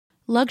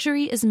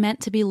Luxury is meant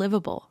to be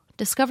livable.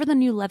 Discover the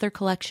new leather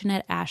collection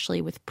at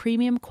Ashley with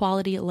premium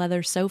quality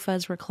leather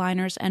sofas,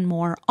 recliners, and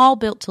more, all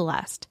built to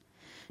last.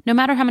 No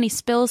matter how many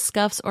spills,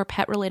 scuffs, or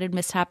pet-related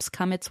mishaps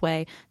come its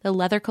way, the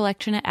leather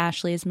collection at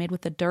Ashley is made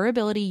with the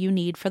durability you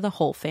need for the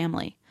whole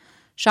family.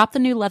 Shop the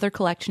new leather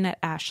collection at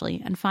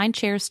Ashley and find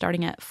chairs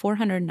starting at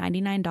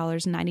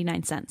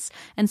 $499.99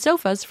 and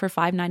sofas for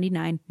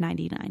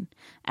 $599.99.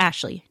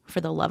 Ashley,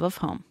 for the love of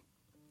home.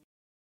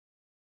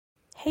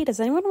 Hey, does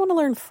anyone want to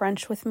learn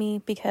French with me?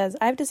 Because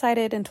I've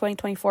decided in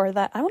 2024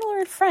 that I want to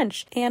learn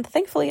French, and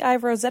thankfully I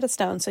have Rosetta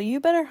Stone, so you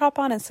better hop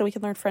on it so we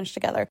can learn French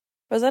together.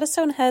 Rosetta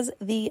Stone has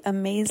the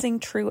amazing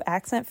True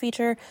Accent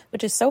feature,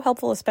 which is so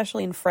helpful,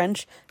 especially in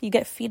French. You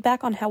get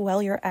feedback on how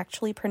well you're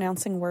actually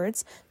pronouncing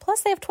words. Plus,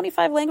 they have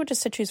 25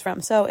 languages to choose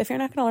from. So if you're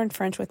not going to learn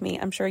French with me,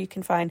 I'm sure you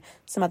can find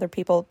some other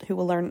people who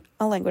will learn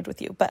a language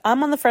with you. But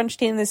I'm on the French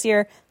team this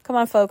year. Come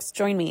on, folks,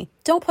 join me.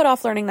 Don't put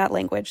off learning that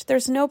language.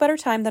 There's no better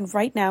time than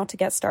right now to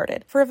get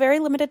started. For a very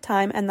limited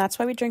time, and that's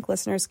why We Drink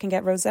listeners can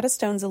get Rosetta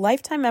Stone's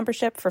lifetime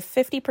membership for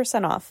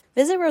 50% off.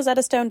 Visit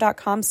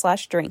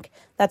rosettastone.com/drink.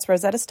 That's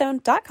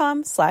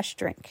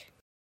rosettastone.com/drink.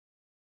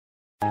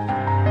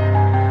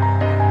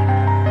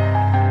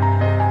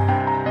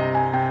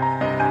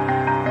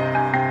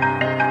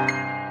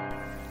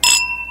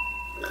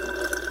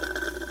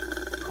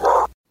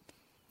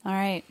 All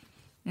right.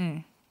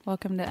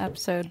 Welcome to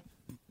episode...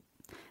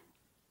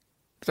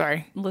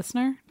 Sorry.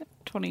 Listener?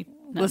 20.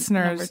 No,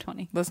 Listeners. Number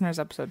 20. Listeners,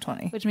 episode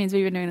 20. Which means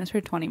we've been doing this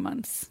for 20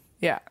 months.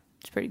 Yeah.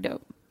 It's pretty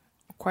dope.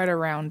 Quite a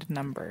round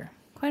number.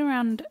 Quite a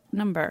round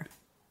number.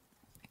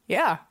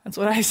 Yeah, that's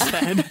what I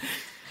said.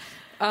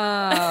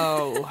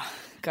 Oh,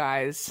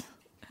 guys.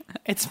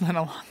 It's been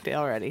a long day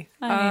already.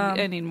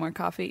 I need more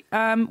coffee.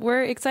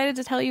 We're excited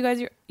to tell you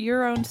guys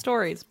your own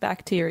stories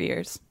back to your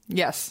ears.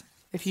 Yes.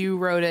 If you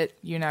wrote it,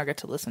 you now get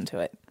to listen to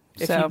it.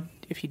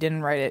 If you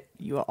didn't write it,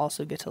 you will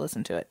also get to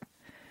listen to it.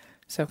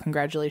 So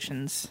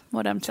congratulations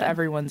to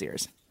everyone's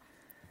ears.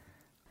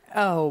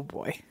 Oh,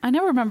 boy. I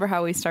never remember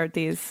how we start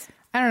these.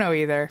 I don't know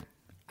either.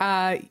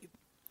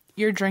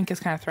 Your drink is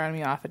kind of throwing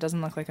me off. It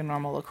doesn't look like a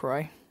normal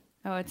LaCroix.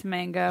 Oh, it's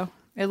mango.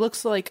 It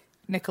looks like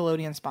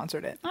Nickelodeon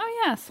sponsored it.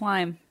 Oh, yeah,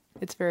 slime.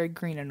 It's very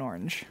green and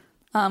orange.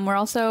 We're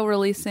also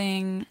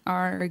releasing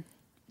our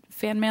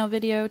fan mail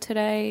video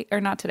today.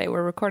 Or not today.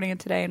 We're recording it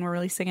today and we're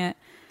releasing it.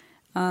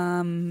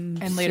 And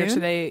later soon?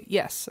 today,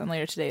 yes. And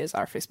later today is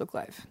our Facebook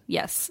Live.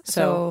 Yes.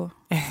 So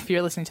if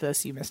you're listening to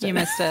this, you missed it. You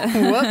missed it.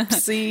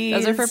 Whoopsies.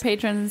 Those are for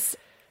patrons,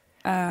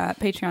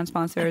 Patreon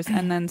sponsors.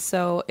 And then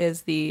so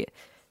is the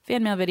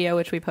fan mail video,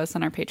 which we post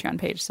on our Patreon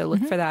page. So look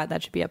for that.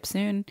 That should be up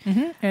soon.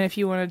 And if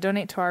you want to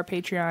donate to our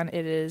Patreon,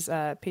 it is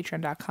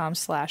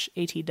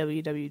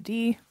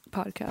patreon.com/ATWWD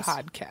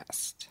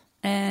podcast.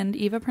 And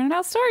Eva printed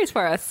out stories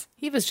for us.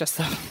 Eva's just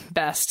the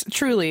best.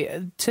 Truly.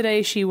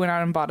 Today she went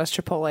out and bought us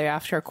Chipotle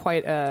after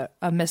quite a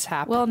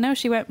mishap. Well, no,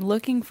 she went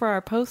looking for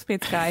our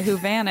Postmates guy who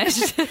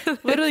vanished.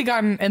 Literally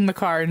got in the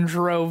car and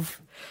drove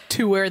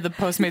to where the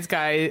Postmates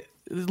guy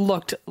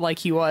looked like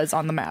he was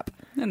on the map.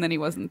 And then he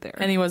wasn't there.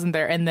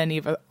 And then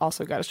Eva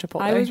also got us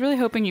Chipotle. I was really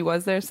hoping he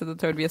was there so that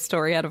there would be a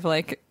story out of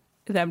like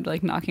them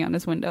like knocking on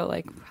his window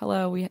like,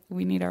 hello, we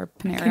need our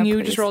Panera. Can you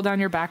please. just roll down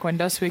your back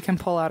window so we can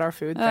pull out our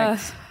food?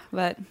 Thanks.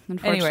 But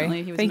unfortunately,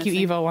 anyway, he was thank missing.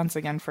 you, Eva, once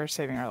again for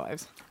saving our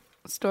lives.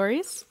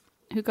 Stories?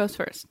 Who goes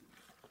first?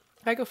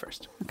 I go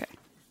first. Okay.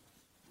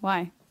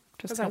 Why?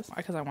 Just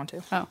Because I want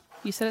to. Oh,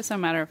 you said it so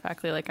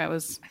matter-of-factly like I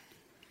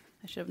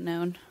should have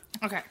known.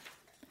 Okay.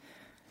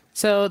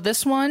 So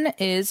this one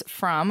is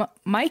from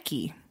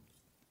Mikey.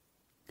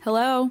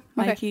 Hello,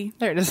 Mikey. Okay,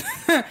 there it is.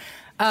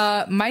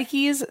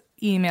 Mikey's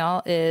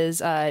email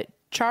is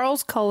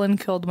Charles Cullen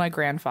killed my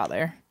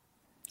grandfather.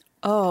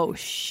 Oh,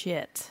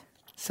 shit.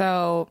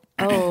 So,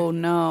 oh,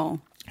 no.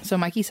 So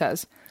Mikey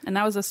says. And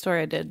that was a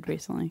story I did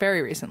recently.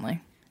 Very recently.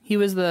 He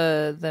was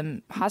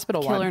the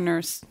hospital Killer one.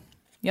 nurse.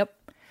 Yep.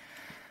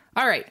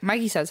 All right.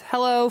 Mikey says,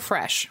 hello,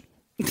 Fresh.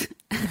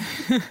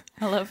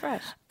 Hello,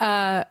 Fresh.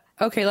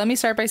 Okay, let me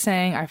start by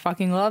saying I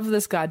fucking love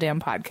this goddamn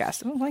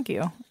podcast. Oh, thank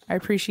you. I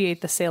appreciate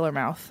the sailor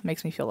mouth.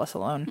 Makes me feel less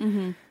alone.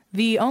 Mm-hmm.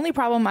 The only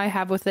problem I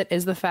have with it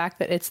is the fact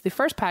that it's the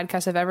first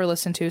podcast I've ever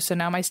listened to, so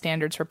now my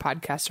standards for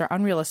podcasts are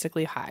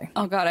unrealistically high.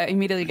 Oh, God, I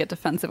immediately get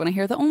defensive when I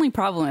hear the only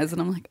problem is,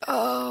 and I'm like,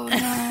 oh,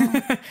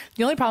 no.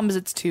 The only problem is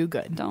it's too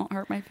good. Don't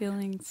hurt my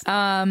feelings.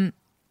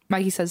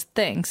 Mikey says,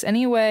 thanks.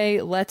 Anyway,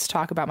 let's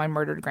talk about my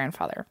murdered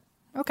grandfather.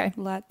 Okay.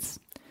 Let's.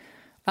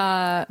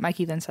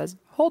 Mikey then says,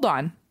 hold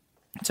on.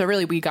 So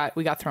really, we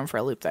got thrown for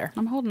a loop there.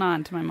 I'm holding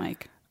on to my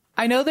mic.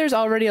 I know there's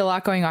already a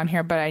lot going on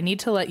here, but I need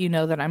to let you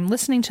know that I'm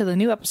listening to the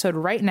new episode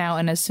right now,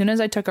 and as soon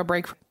as I took a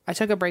break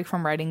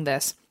from writing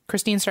this,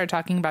 Christine started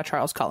talking about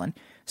Charles Cullen.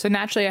 So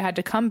naturally, I had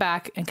to come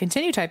back and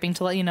continue typing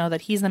to let you know that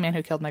he's the man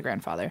who killed my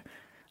grandfather.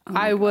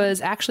 I was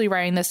actually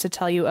writing this to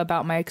tell you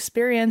about my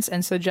experience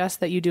and suggest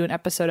that you do an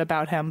episode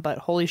about him, but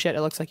holy shit,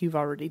 it looks like you've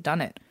already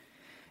done it.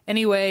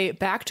 Anyway,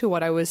 back to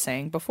what I was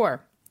saying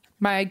before.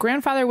 My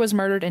grandfather was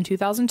murdered in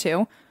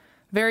 2002.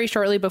 Very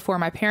shortly before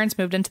my parents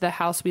moved into the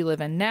house we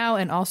live in now,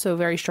 and also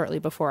very shortly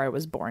before I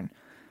was born.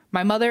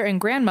 My mother and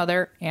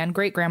grandmother and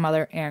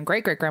great-grandmother and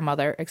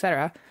great-great-grandmother,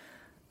 etc.,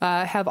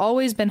 have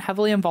always been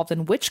heavily involved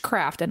in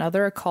witchcraft and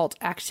other occult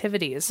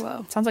activities.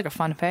 Whoa. Sounds like a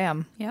fun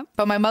fam. Yep.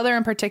 But my mother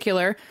in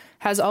particular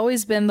has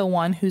always been the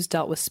one who's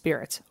dealt with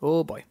spirits.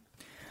 Oh boy.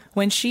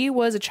 When she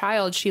was a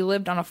child, she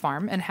lived on a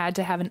farm and had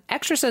to have an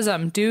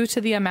exorcism due to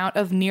the amount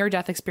of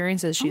near-death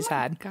experiences she's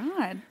had.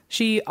 God.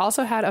 She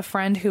also had a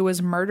friend who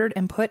was murdered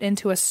and put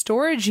into a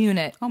storage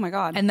unit. Oh my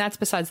God. And that's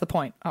besides the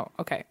point. Oh,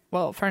 okay.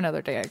 Well, for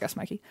another day, I guess,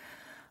 Mikey.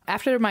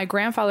 After my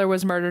grandfather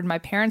was murdered, my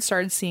parents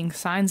started seeing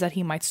signs that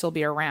he might still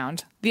be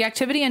around. The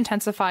activity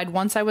intensified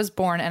once I was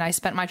born, and I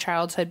spent my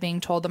childhood being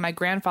told that my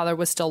grandfather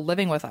was still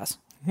living with us.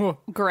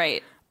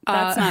 Great.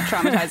 That's not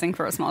traumatizing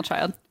for a small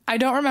child. I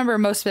don't remember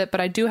most of it,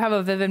 but I do have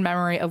a vivid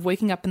memory of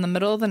waking up in the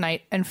middle of the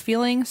night and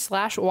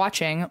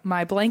feeling/watching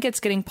my blankets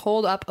getting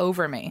pulled up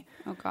over me.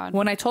 Oh, God.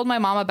 When I told my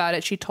mom about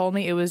it, she told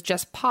me it was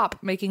just Pop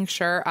making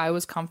sure I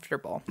was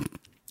comfortable.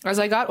 As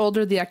I got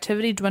older, the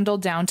activity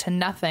dwindled down to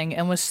nothing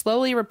and was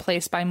slowly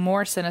replaced by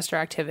more sinister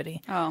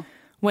activity. Oh.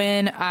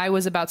 When I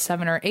was about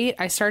 7 or 8,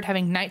 I started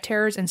having night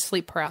terrors and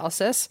sleep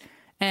paralysis.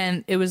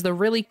 And it was the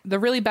really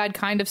bad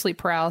kind of sleep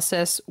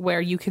paralysis where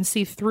you can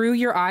see through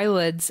your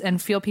eyelids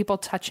and feel people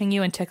touching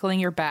you and tickling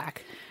your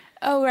back.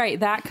 Oh, right.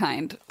 That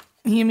kind.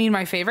 You mean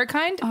my favorite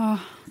kind?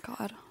 Oh,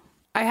 God.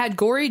 I had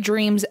gory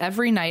dreams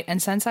every night, and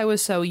since I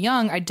was so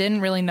young, I didn't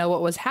really know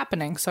what was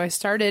happening, so I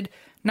started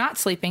not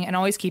sleeping and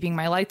always keeping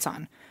my lights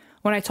on.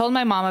 When I told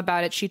my mom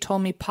about it, she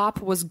told me Pop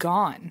was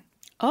gone.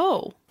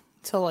 Oh.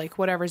 So, like,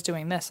 whatever's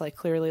doing this, like,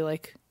 clearly,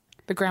 like,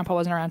 the grandpa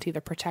wasn't around to either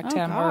protect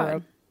him God.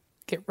 or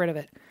get rid of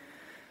it.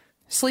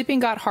 Sleeping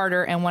got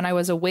harder, and when I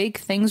was awake,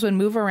 things would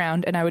move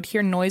around, and I would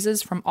hear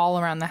noises from all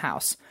around the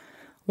house.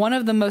 One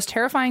of the most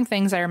terrifying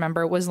things I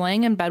remember was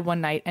laying in bed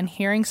one night and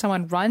hearing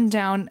someone run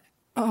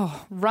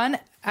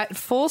at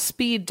full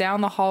speed down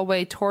the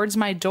hallway towards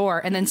my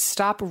door and then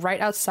stop right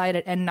outside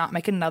it and not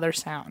make another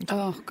sound.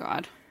 Oh,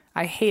 God.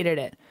 I hated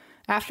it.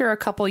 After a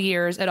couple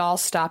years, it all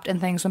stopped and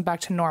things went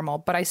back to normal,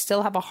 but I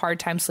still have a hard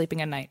time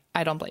sleeping at night.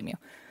 I don't blame you.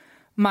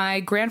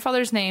 My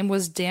grandfather's name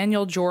was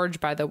Daniel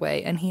George, by the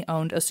way, and he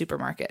owned a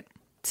supermarket.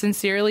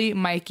 Sincerely,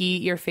 Mikey,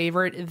 your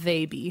favorite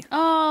they be.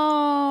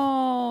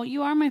 Oh,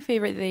 you are my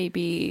favorite they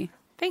be.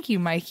 Thank you,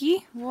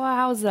 Mikey.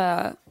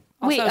 Wowza.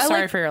 Also,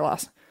 sorry for your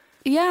loss.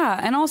 Yeah,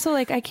 and also,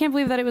 like, I can't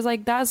believe that it was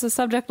like, that's the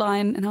subject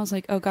line, and I was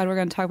like, oh God, we're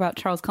going to talk about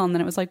Charles Cullen,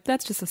 then it was like,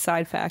 that's just a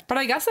side fact. But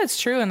I guess that's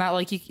true in that,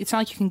 like, it's not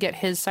like you can get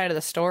his side of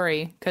the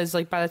story, because,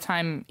 like, by the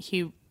time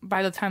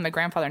the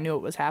grandfather knew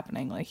what was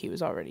happening, like, he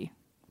was already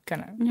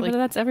gonna, Yeah, like... but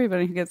that's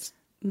everybody who gets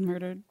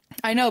murdered.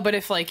 I know, but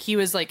if, like, he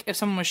was, like, if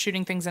someone was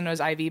shooting things into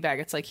his IV bag,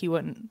 it's like he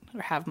wouldn't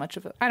have much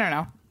of it. I don't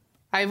know.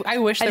 I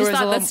wish there was a little... I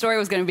just thought that story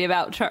was going to be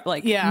about,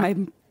 Yeah.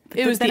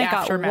 It was the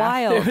aftermath. Got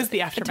wild. It was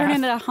the aftermath. It turned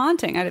into a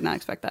haunting. I did not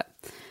expect that.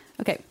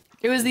 Okay.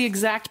 It was the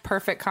exact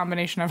perfect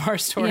combination of our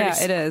stories.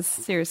 Yeah, it is.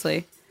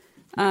 Seriously.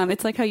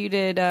 It's like how you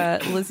did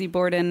Lizzie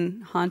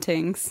Borden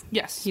hauntings.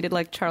 Yes. He did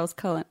like Charles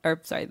Cullen,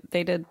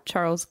 they did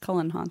Charles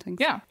Cullen hauntings.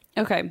 Yeah.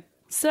 Okay.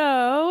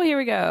 So here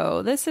we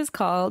go. This is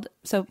called,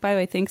 by the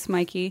way, thanks,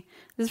 Mikey.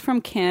 This is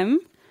from Kim,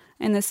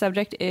 and the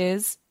subject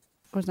is,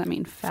 what does that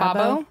mean?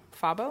 Fabo?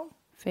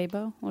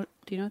 Fabo? What,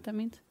 do you know what that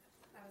means?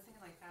 I was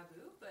thinking like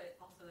Fabu, but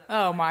also that.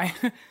 Oh my.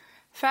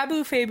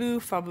 Fabu, Fabu,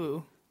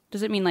 Fabu.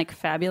 Does it mean like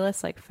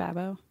fabulous, like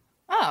Fabo?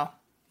 Oh,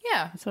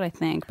 yeah. That's what I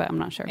think, but I'm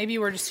not sure. Maybe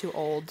we're just too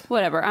old.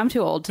 Whatever. I'm too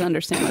old to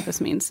understand what this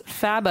means.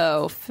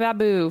 Fabu.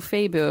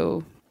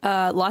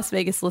 Las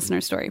Vegas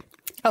listener story.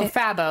 Oh,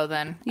 Fabo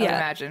then. I would Yeah.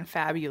 imagine.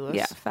 Fabulous.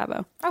 Yeah,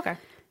 Fabo. Okay.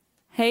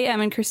 Hey,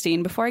 Em and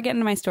Christine. Before I get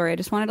into my story, I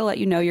just wanted to let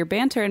you know your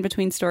banter in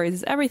between stories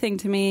is everything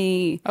to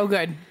me. Oh,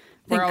 good.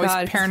 We're Thank always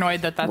God.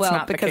 paranoid that that's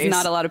not the case. Because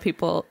not a lot of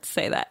people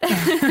say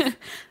that.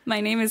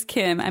 My name is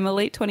Kim. I'm a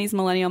late 20s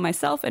millennial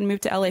myself and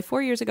moved to LA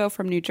 4 years ago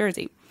from New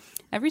Jersey.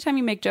 Every time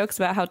you make jokes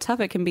about how tough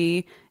it can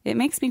be, it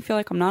makes me feel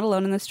like I'm not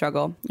alone in the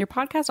struggle. Your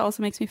podcast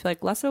also makes me feel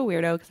like less of a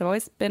weirdo because I've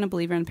always been a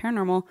believer in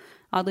paranormal,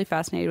 oddly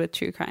fascinated with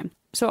true crime.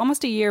 So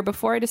almost a year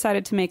before I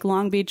decided to make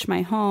Long Beach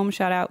my home,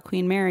 shout out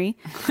Queen Mary,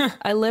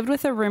 I lived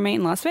with a roommate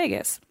in Las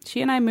Vegas.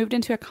 She and I moved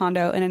into a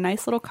condo in a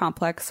nice little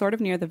complex sort of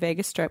near the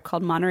Vegas Strip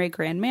called Monterey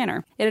Grand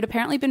Manor. It had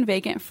apparently been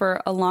vacant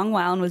for a long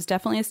while and was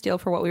definitely a steal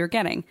for what we were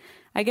getting.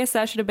 I guess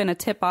that should have been a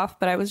tip off,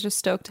 but I was just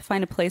stoked to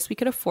find a place we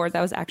could afford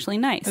that was actually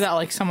nice. That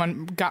like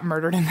someone got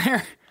murdered in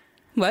there.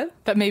 What?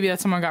 That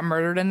someone got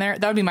murdered in there.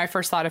 That would be my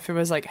first thought if it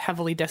was like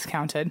heavily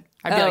discounted.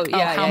 I'd be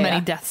how many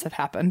deaths have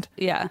happened?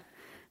 Yeah.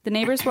 The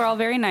neighbors were all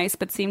very nice,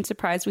 but seemed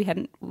surprised we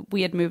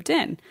had moved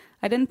in.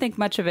 I didn't think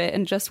much of it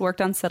and just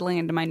worked on settling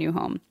into my new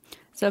home.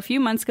 So a few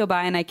months go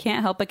by and I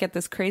can't help but get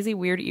this crazy,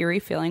 weird, eerie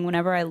feeling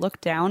whenever I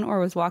look down or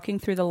was walking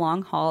through the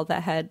long hall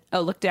that had,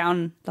 look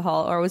down the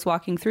hall or was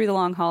walking through the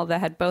long hall that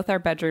had both our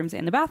bedrooms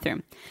and the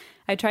bathroom.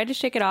 I tried to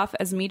shake it off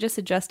as me just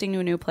adjusting to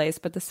a new place,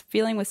 but this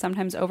feeling was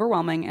sometimes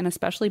overwhelming and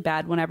especially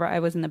bad whenever I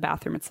was in the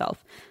bathroom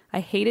itself. I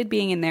hated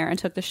being in there and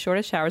took the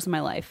shortest showers of my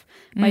life.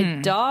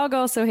 My dog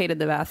also hated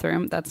the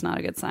bathroom. That's not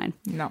a good sign.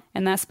 No.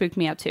 And that spooked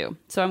me out too.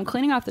 So I'm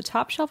cleaning off the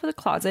top shelf of the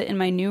closet in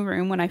my new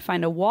room when I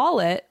find a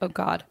wallet, oh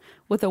God,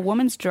 with a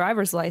woman's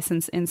driver's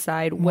license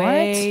inside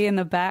way in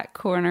the back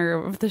corner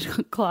of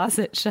the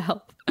closet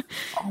shelf.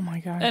 Oh my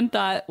God. And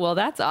thought, well,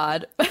 that's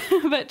odd,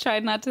 but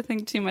tried not to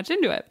think too much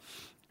into it.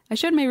 I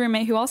showed my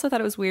roommate, who also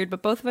thought it was weird,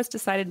 but both of us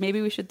decided maybe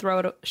we shouldn't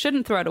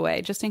throw it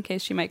away, just in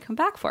case she might come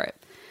back for it.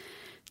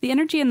 The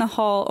energy in the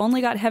hall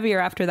only got heavier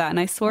after that, and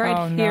I swore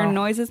I'd hear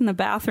noises in the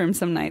bathroom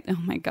some night. Oh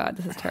my God,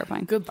 this is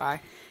terrifying.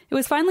 Goodbye. It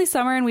was finally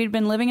summer, and we'd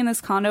been living in this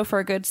condo for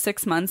a good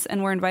 6 months,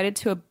 and were invited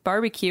to a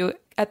barbecue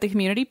at the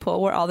community pool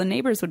where all the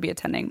neighbors would be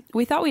attending.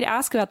 We thought we'd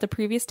ask about the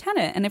previous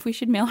tenant and if we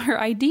should mail her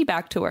ID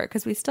back to her,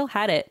 because we still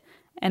had it,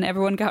 and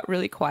everyone got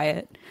really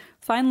quiet.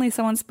 Finally,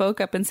 someone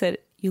spoke up and said,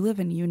 "You live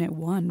in Unit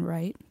 1,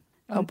 right?"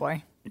 Oh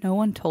boy. No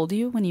one told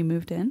you when you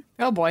moved in?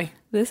 Oh boy.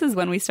 This is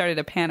when we started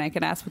to panic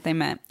and asked what they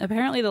meant.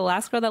 Apparently, the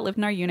last girl that lived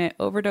in our unit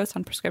overdosed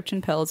on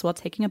prescription pills while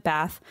taking a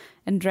bath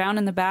and drowned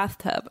in the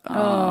bathtub.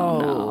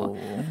 Oh,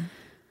 no.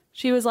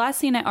 She was last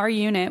seen at our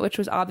unit, which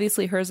was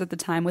obviously hers at the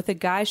time, with a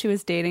guy she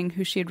was dating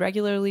who she'd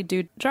regularly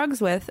do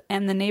drugs with,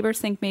 and the neighbors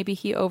think maybe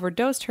he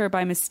overdosed her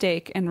by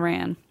mistake and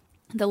ran.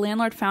 The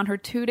landlord found her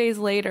 2 days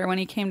later when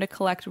he came to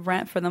collect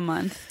rent for the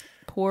month.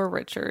 Poor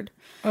Richard.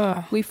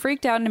 Ugh. We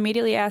freaked out and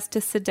immediately asked to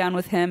sit down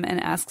with him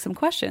and ask some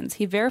questions.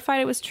 He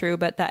verified it was true,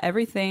 but that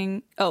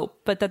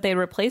they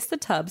replaced the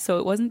tub, so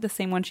it wasn't the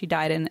same one she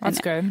died in. That's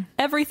and good.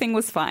 Everything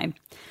was fine.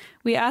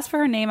 We asked for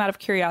her name out of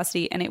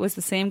curiosity, and it was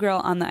the same girl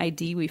on the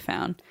ID we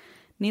found.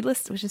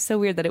 Needless, which is so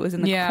weird that it was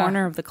in the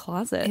corner of the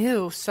closet.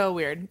 Ew, so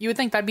weird. You would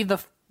think that'd be the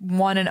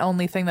one and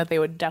only thing that they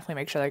would definitely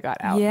make sure they got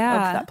out of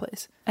that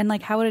place. And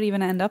like, how would it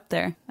even end up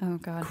there? Oh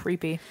God.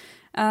 Creepy.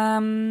 We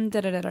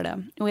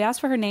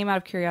asked for her name out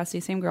of curiosity,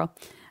 same girl.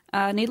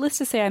 Needless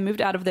to say, I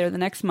moved out of there the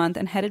next month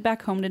and headed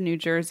back home to New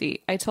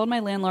Jersey. I told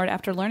my landlord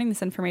after learning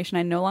this information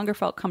I no longer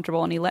felt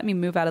comfortable, and he let me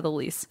move out of the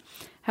lease.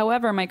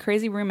 However, my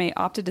crazy roommate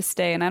opted to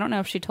stay, and I don't know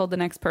if she told the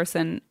next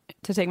person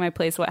to take my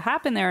place what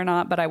happened there or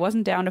not, but I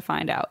wasn't down to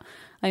find out.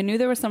 I knew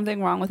there was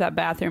something wrong with that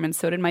bathroom, and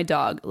so did my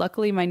dog.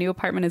 Luckily, my new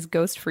apartment is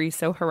ghost-free,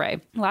 so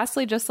hooray.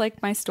 Lastly, just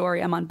like my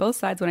story, I'm on both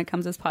sides when it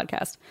comes to this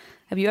podcast.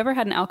 Have you ever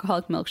had an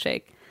alcoholic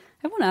milkshake?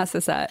 Everyone asks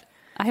us that.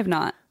 I have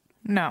not.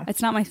 No.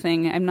 It's not my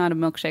thing. I'm not a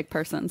milkshake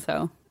person,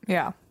 so.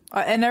 Yeah.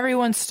 And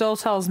everyone still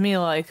tells me,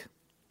 like,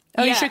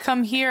 oh, you should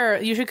come here.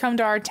 You should come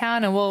to our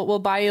town, and we'll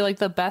buy you, like,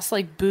 the best,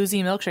 like,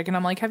 boozy milkshake. And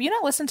I'm like, have you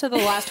not listened to the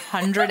last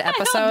 100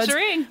 episodes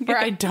where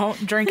I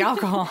don't drink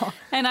alcohol?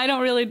 And I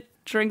don't really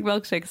drink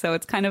milkshakes, so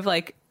it's kind of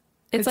like,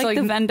 it's like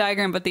the Venn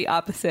diagram, but the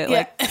opposite.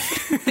 Yeah. Like,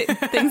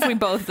 things we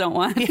both don't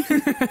want.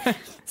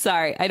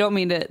 Sorry, I don't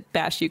mean to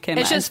bash you, Kim.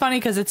 It's just funny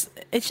because it's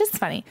just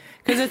funny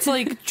because it's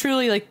like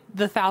truly like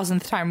the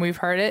 1,000th time we've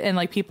heard it, and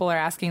like people are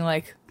asking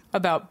like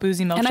about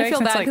boozy milkshakes. And I feel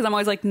bad because I'm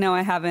always like, no,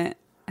 I haven't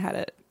had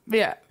it.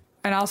 Yeah,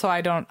 and also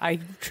I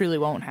truly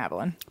won't have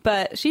one.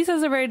 But she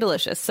says they're very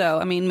delicious, so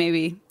I mean,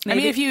 maybe. I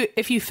mean,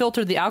 if you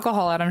filtered the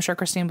alcohol out, I'm sure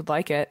Christine would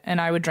like it, and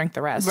I would drink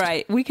the rest.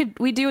 Right? We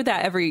do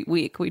that every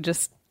week. We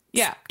just.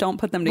 Yeah. Don't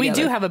put them together. We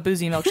do have a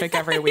boozy milkshake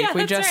every week. Yeah,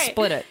 we just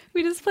split it.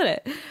 We just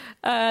split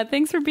it.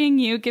 Thanks for being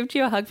you. Give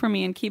you a hug from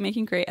me and keep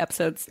making great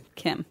episodes,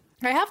 Kim.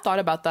 I have thought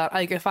about that.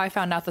 Like, if I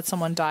found out that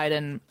someone died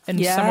in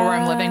somewhere where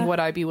I'm living, would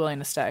I be willing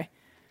to stay?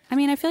 I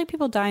mean, I feel like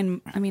people die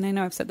in... I mean, I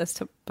know I've said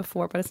this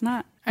before, but it's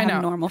not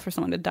normal for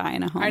someone to die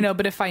in a home. I know,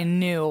 but if I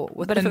knew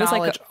with the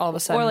knowledge all of a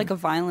sudden... Or like a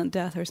violent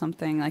death or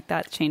something, like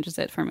that changes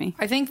it for me.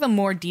 I think the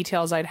more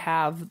details I'd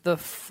have, the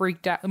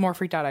more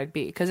freaked out I'd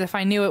be. Because if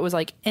I knew it was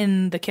like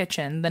in the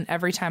kitchen, then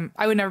every time...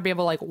 I would never be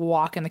able to like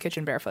walk in the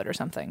kitchen barefoot or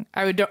something.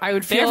 I would feel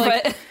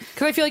barefoot. Like...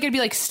 Because I feel like it'd be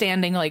like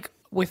standing like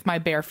with my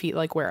bare feet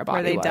like where a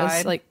body was.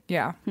 Died. Like,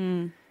 yeah.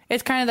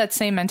 It's kind of that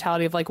same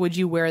mentality of like, would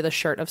you wear the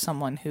shirt of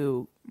someone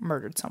who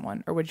murdered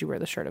someone, or would you wear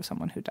the shirt of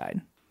someone who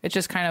died? It's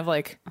just kind of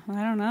like,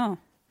 I don't know.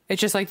 It's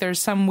just like there's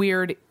some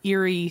weird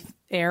eerie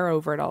air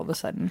over it all of a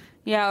sudden.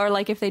 Yeah, or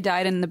like if they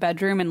died in the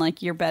bedroom and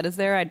like your bed is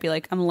there, I'd be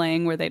like, I'm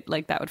laying where they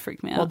like that would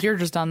freak me out. Well, you're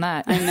just done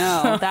that. I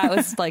know. That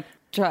was like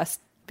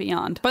just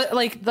beyond. But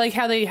like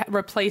how they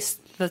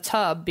replaced the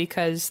tub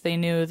because they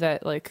knew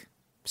that like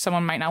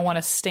someone might not want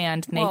to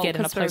stand naked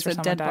in a place where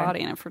someone died. There's a dead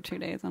body in it for 2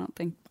 days. I don't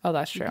think. Oh,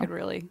 that's true. You could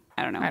really.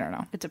 I don't know. I don't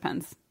know. It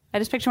depends. I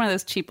just picture one of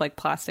those cheap like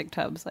plastic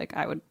tubs. Like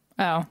I would.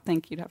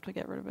 Think you'd have to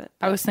get rid of it.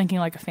 I was thinking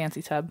like a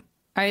fancy tub.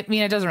 I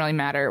mean, it doesn't really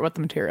matter what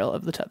the material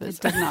of the tub is.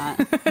 It does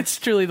not. It's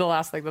truly the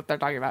last thing that they're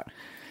talking about.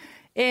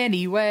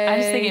 Anyway, I'm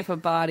just thinking if a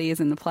body is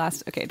in the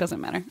plastic. Okay, it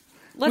doesn't matter.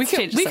 We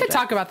could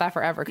talk about that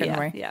forever, couldn't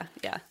we? Yeah.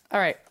 All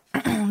right.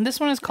 This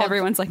one is called.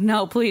 Everyone's like,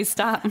 no, please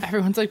stop.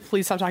 Everyone's like,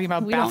 please stop talking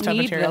about bathtub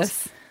materials.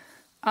 This.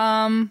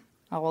 Oh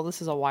well,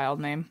 this is a wild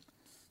name.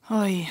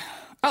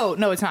 Oh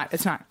no, it's not.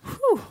 It's not.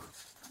 Whew.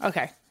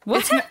 Okay.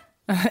 What?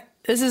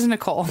 This is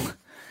Nicole.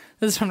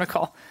 This is from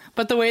Nicole.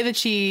 But the way that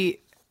she,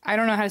 I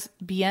don't know how to,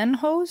 bien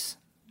hose?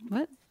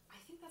 What? I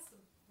think that's the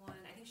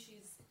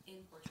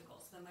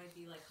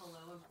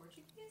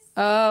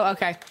Oh,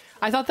 okay.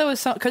 I thought that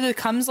was because it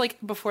comes like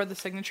before the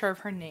signature of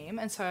her name,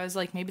 and so I was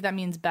like, maybe that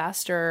means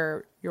best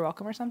or you're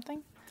welcome or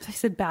something. I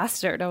said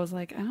bastard. I was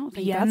like, I don't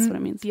think that's what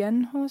it means.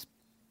 Bienhos?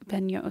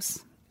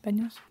 Beños.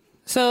 Beños.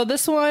 So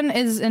this one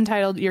is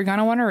entitled, You're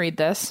Gonna Want to Read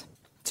This.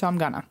 So I'm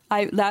gonna.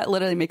 That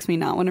literally makes me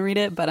not want to read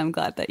it, but I'm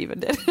glad that you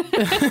did.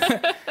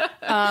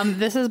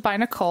 This is by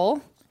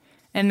Nicole.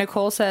 And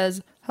Nicole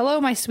says, hello,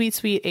 my sweet,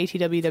 sweet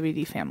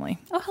ATWWD family.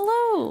 Oh,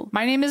 hello.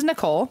 My name is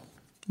Nicole.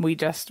 We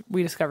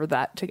discovered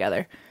that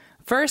together.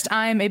 First,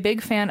 I'm a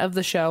big fan of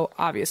the show,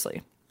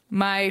 obviously.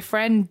 My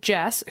friend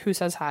Jess, who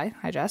says hi.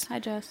 Hi, Jess. Hi,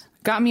 Jess.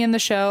 Got me in the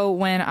show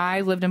when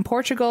I lived in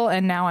Portugal,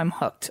 and now I'm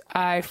hooked.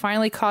 I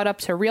finally caught up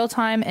to Real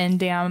Time, and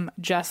damn,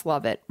 just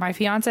love it. My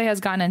fiance has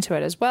gotten into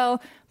it as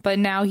well, but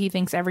now he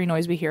thinks every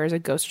noise we hear is a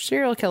ghost or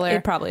serial killer.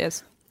 It probably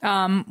is.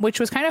 Which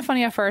was kind of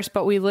funny at first,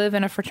 but we live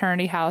in a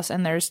fraternity house,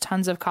 and there's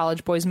tons of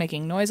college boys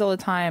making noise all the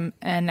time,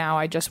 and now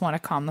I just want to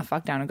calm the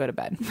fuck down and go to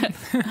bed.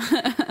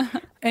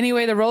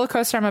 Anyway, the roller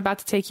coaster I'm about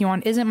to take you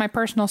on isn't my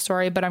personal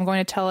story, but I'm going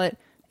to tell it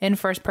in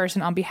first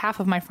person on behalf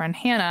of my friend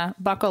Hannah.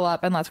 Buckle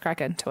up and let's crack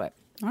into it.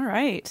 All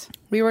right.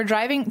 We were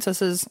driving, so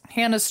this is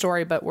Hannah's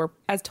story, but we're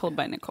As told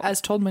by Nicole.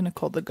 as told by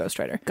Nicole, the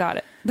ghostwriter. Got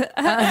it. The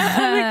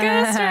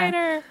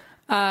ghostwriter.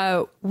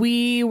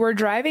 We were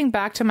driving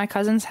back to my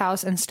cousin's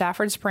house in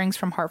Stafford Springs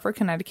from Hartford,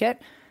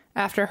 Connecticut,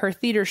 after her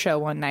theater show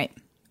one night.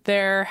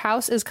 Their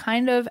house is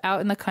kind of out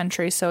in the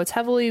country, so it's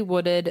heavily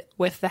wooded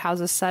with the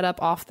houses set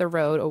up off the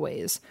road a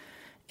ways.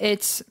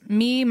 It's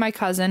me, my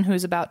cousin,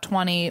 who's about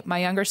 20, my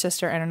younger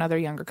sister, and another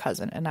younger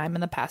cousin, and I'm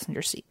in the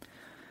passenger seat.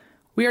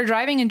 We are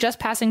driving and just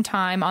passing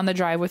time on the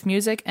drive with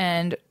music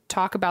and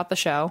talk about the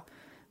show.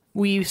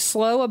 We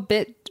slow a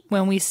bit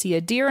when we see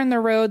a deer in the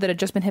road that had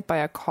just been hit by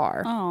a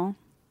car. Oh.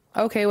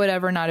 Okay,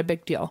 whatever, not a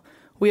big deal.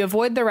 We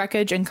avoid the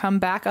wreckage and come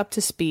back up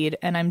to speed,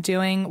 and I'm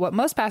doing what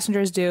most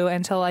passengers do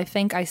until I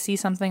think I see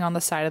something on the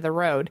side of the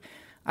road.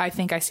 I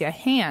think I see a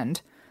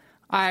hand.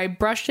 I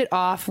brushed it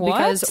off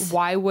because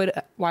why would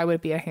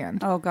it be a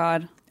hand? Oh,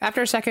 God.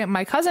 After a second,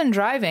 my cousin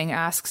driving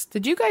asks,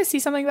 did you guys see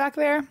something back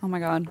there? Oh, my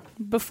God.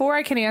 Before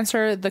I can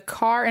answer, the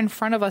car in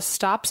front of us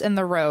stops in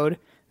the road.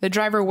 The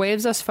driver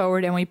waves us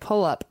forward and we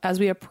pull up. As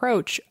we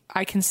approach,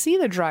 I can see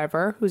the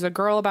driver, who's a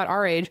girl about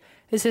our age,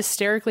 is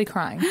hysterically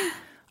crying.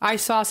 I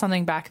saw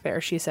something back there,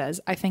 she says.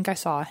 I think I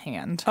saw a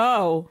hand.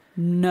 Oh,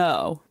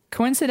 no.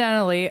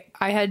 Coincidentally,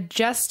 I had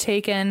just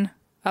taken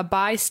a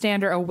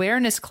bystander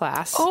awareness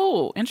class.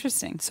 Oh,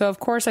 interesting. So, of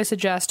course, I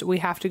suggest we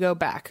have to go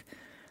back.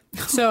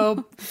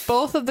 So,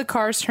 both of the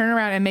cars turn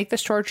around and make the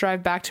short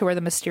drive back to where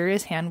the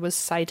mysterious hand was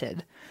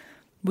sighted.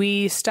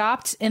 We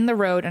stopped in the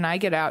road and I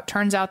get out.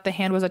 Turns out the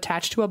hand was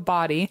attached to a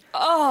body.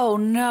 Oh,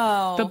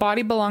 no. The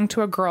body belonged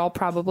to a girl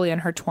probably in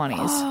her 20s.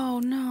 Oh,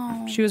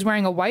 no. She was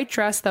wearing a white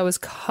dress that was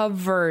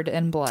covered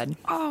in blood.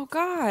 Oh,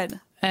 God.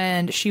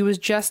 And she was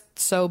just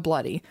so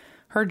bloody.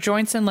 Her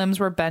joints and limbs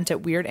were bent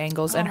at weird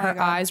angles, and her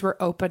eyes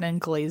were open and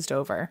glazed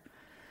over.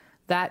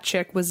 That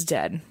chick was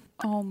dead.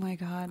 Oh, my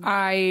God.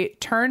 I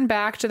turn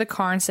back to the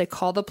car and say,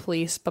 call the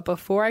police. But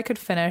before I could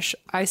finish,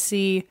 I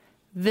see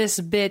this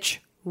bitch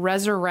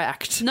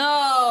resurrect.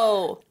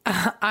 No.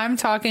 I'm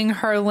talking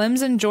her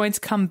limbs and joints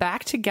come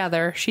back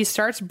together. She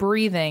starts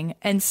breathing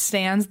and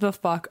stands the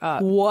fuck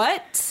up.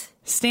 What?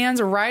 Stands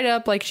right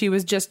up like she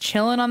was just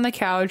chilling on the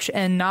couch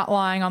and not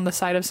lying on the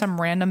side of some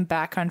random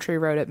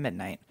backcountry road at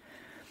midnight.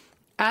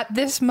 At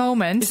this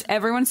moment, Is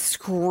everyone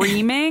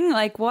screaming?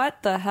 Like,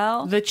 what the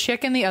hell? the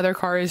chick in the other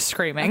car is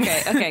screaming.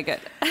 Okay, good.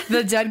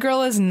 The dead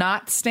girl is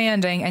not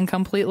standing and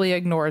completely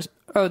ignores.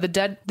 Oh, the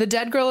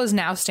dead girl is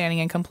now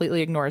standing and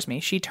completely ignores me.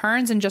 She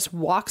turns and just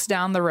walks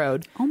down the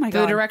road. Oh my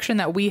The God. direction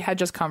that we had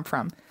just come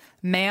from.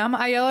 Ma'am,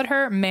 I yell at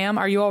her. Ma'am,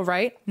 are you all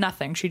right?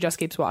 Nothing. She just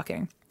keeps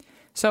walking.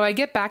 So I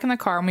get back in the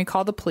car and we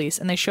call the police,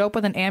 and they show up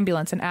with an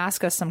ambulance and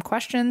ask us some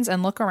questions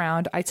and look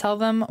around. I tell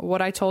them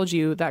what I told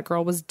you, that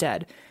girl was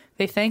dead.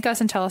 They thank us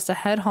and tell us to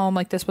head home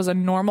like this was a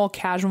normal,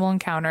 casual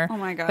encounter. Oh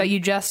my God. That you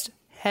just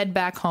head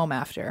back home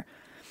after.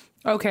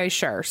 Okay,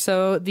 sure.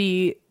 So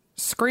the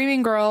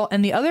screaming girl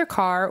in the other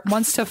car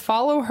wants to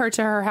follow her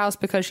to her house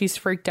because she's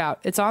freaked out.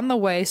 It's on the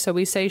way, so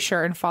we say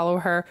sure and follow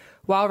her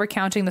while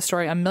recounting the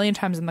story a million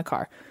times in the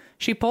car.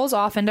 She pulls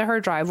off into her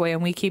driveway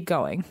and we keep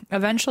going.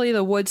 Eventually,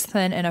 the woods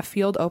thin and a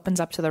field opens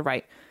up to the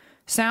right.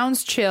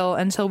 Sounds chill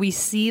until we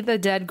see the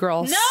dead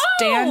girl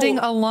standing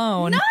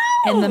alone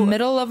in the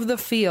middle of the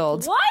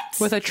field. What?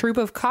 With a troop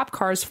of cop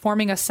cars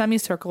forming a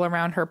semicircle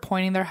around her,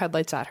 pointing their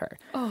headlights at her.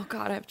 Oh,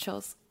 God, I have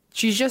chills.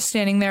 She's just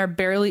standing there,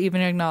 barely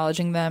even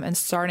acknowledging them and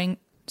staring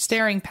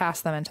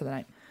past them into the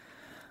night.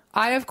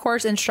 I, of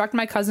course, instruct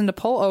my cousin to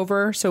pull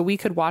over so we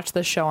could watch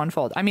this show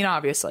unfold. I mean,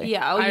 obviously.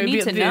 Yeah, I you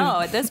would need to know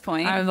at this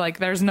point. I'm like,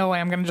 there's no way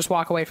I'm going to just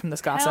walk away from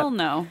this gossip. Hell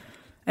no.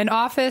 An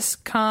office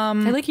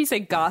come... I like you say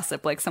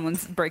gossip like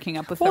someone's breaking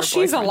up with Well, their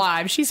she's boyfriend.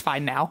 alive. She's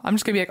fine now. I'm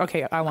just going to be like,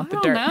 okay, I want the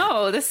dirt.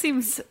 No, this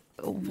seems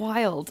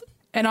wild.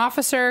 An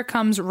officer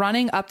comes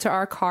running up to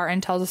our car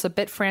and tells us a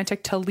bit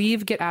frantic to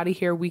leave, get out of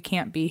here, we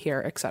can't be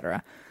here,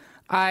 etc.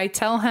 I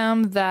tell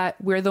him that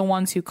we're the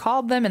ones who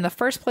called them in the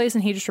first place,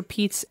 and he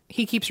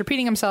keeps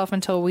repeating himself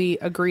until we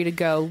agree to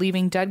go,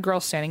 leaving dead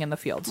girls standing in the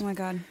fields. Oh my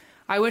God.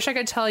 I wish I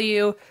could tell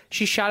you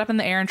she shot up in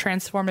the air and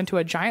transformed into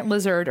a giant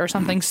lizard or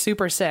something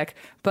super sick,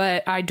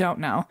 but I don't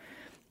know.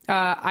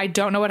 I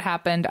don't know what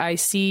happened. I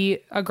see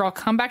a girl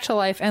come back to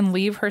life and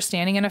leave her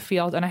standing in a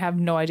field, and I have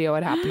no idea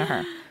what happened to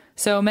her.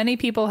 So many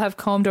people have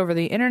combed over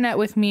the internet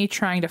with me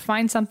trying to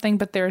find something,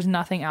 but there's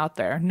nothing out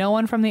there. No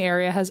one from the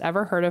area has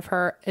ever heard of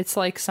her. It's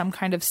like some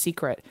kind of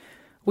secret.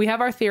 We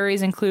have our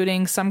theories,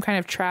 including some kind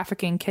of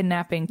trafficking,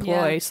 kidnapping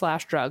ploy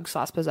 / drug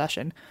 /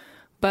 possession.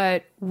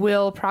 But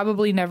we'll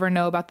probably never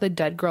know about the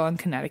dead girl in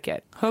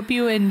Connecticut. Hope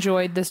you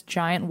enjoyed this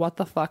giant what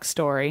the fuck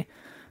story.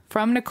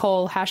 From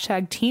Nicole,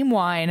 #Team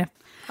Wine.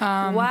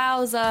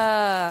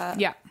 Wowza.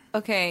 Yeah.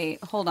 Okay,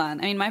 hold on.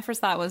 I mean, my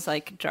first thought was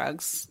like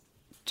drugs,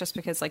 just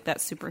because like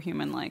that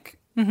superhuman like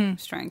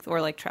strength, or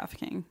like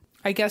trafficking.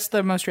 I guess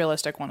the most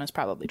realistic one is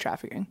probably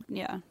trafficking.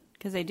 Yeah,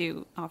 because they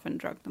do often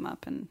drug them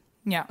up and.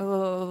 Yeah.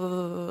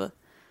 Oh,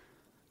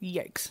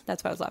 Yikes.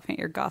 that's why I was laughing at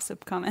your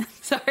gossip comment.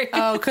 Sorry.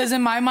 Oh, because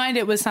in my mind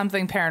it was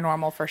something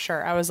paranormal for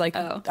sure. I was like,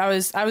 I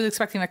was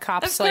expecting the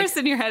cops. Of course,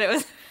 in your head it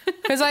was.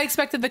 Because I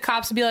expected the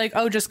cops to be like,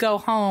 oh, just go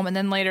home. And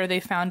then later they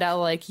found out,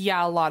 like,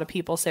 yeah, a lot of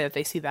people say that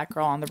they see that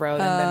girl on the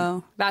road. And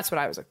then that's what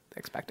I was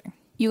expecting.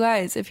 You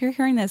guys, if you're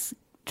hearing this,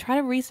 try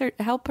to research,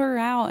 help her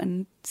out,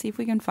 and see if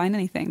we can find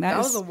anything. That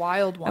was a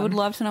wild one. I would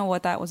love to know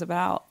what that was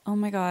about. Oh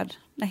my God.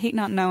 I hate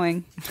not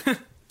knowing.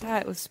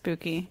 That was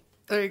spooky.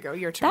 There you go.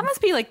 Your turn. That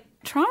must be like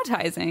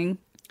traumatizing.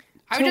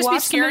 I would just be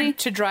scared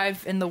to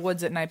drive in the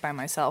woods at night by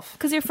myself.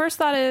 Because your first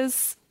thought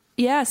is,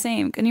 yeah,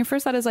 same. And your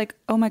first thought is like,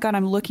 oh my God,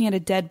 I'm looking at a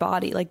dead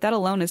body. Like that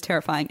alone is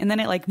terrifying. And then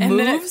it like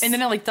moves. And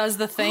then it like does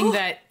the thing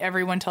that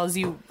everyone tells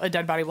you a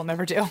dead body will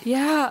never do.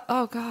 Yeah.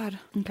 Oh God.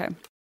 Okay.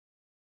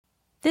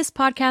 This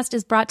podcast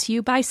is brought to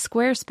you by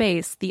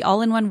Squarespace, the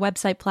all-in-one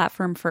website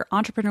platform for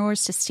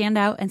entrepreneurs to stand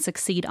out and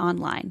succeed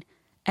online.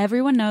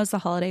 Everyone knows the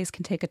holidays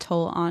can take a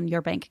toll on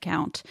your bank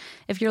account.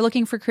 If you're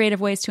looking for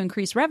creative ways to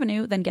increase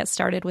revenue, then get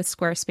started with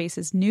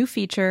Squarespace's new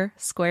feature,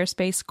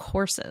 Squarespace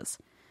Courses.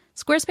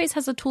 Squarespace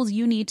has the tools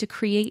you need to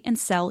create and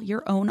sell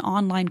your own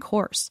online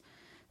course.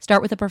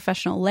 Start with a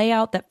professional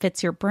layout that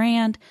fits your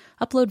brand,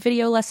 upload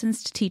video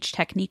lessons to teach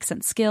techniques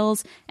and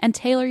skills, and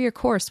tailor your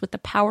course with the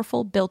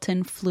powerful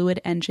built-in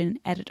Fluid Engine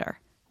editor.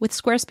 With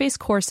Squarespace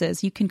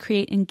Courses, you can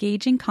create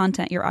engaging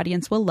content your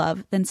audience will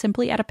love, then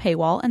simply add a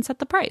paywall and set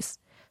the price.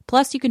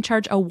 Plus, you can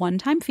charge a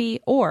one-time fee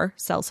or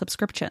sell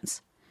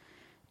subscriptions.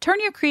 Turn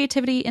your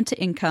creativity into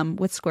income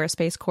with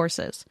Squarespace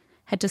Courses.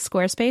 Head to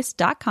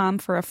squarespace.com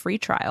for a free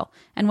trial.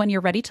 And when you're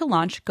ready to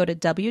launch, go to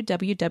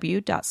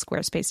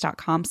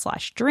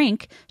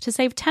www.squarespace.com/drink to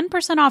save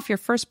 10% off your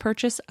first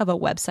purchase of a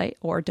website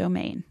or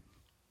domain.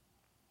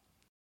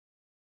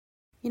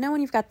 You know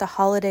when you've got the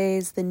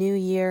holidays, the new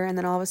year, and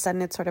then all of a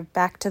sudden it's sort of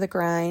back to the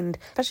grind?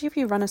 Especially if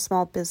you run a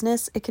small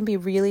business, it can be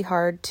really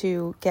hard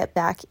to get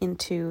back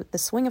into the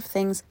swing of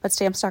things, but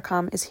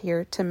Stamps.com is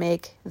here to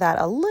make that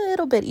a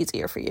little bit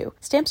easier for you.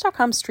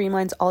 Stamps.com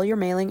streamlines all your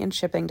mailing and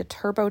shipping to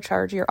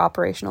turbocharge your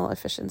operational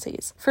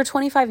efficiencies. For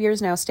 25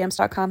 years now,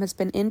 Stamps.com has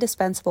been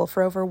indispensable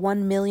for over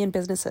 1 million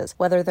businesses,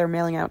 whether they're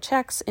mailing out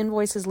checks,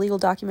 invoices, legal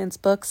documents,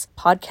 books,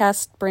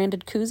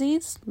 podcast-branded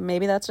koozies,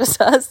 maybe that's just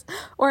us,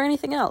 or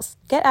anything else.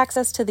 Get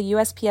access to the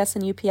USPS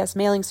and UPS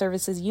mailing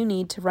services you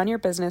need to run your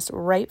business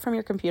right from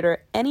your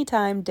computer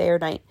anytime, day or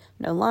night.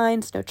 No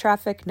lines, no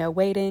traffic, no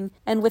waiting.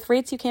 And with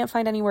rates you can't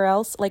find anywhere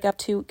else, like up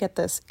to, get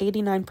this,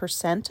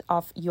 89%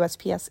 off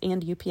USPS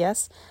and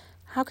UPS,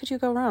 how could you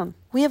go wrong?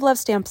 We have loved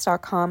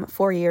Stamps.com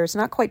for years,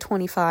 not quite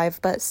 25,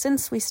 but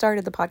since we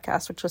started the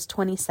podcast, which was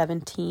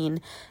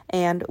 2017,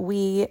 and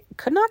we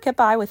could not get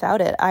by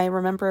without it. I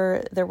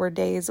remember there were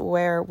days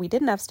where we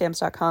didn't have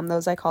Stamps.com,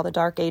 those I call the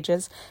dark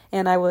ages,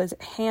 and I was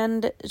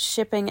hand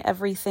shipping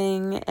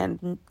everything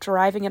and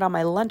driving it on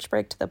my lunch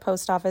break to the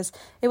post office.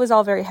 It was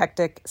all very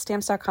hectic.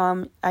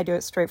 Stamps.com, I do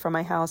it straight from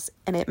my house,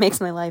 and it makes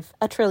my life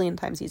a trillion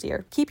times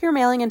easier. Keep your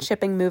mailing and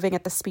shipping moving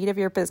at the speed of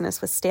your business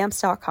with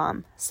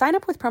Stamps.com. Sign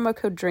up with promo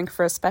code DRINK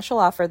for a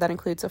special offer that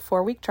includes a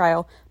 4-week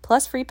trial,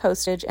 plus free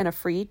postage and a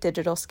free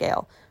digital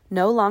scale.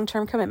 No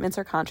long-term commitments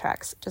or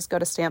contracts. Just go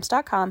to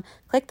Stamps.com,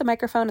 click the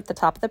microphone at the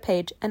top of the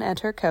page, and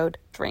enter code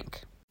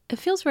DRINK. It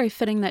feels very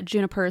fitting that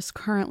Juniper is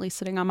currently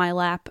sitting on my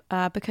lap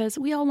because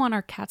we all want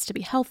our cats to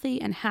be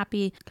healthy and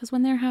happy because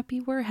when they're happy,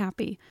 we're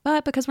happy.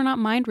 But because we're not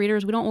mind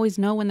readers, we don't always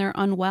know when they're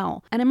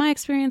unwell. And in my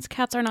experience,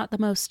 cats are not the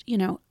most,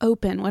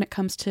 open when it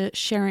comes to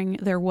sharing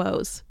their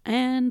woes.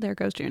 And there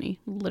goes Junie.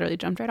 Literally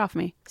jumped right off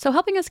me. So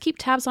helping us keep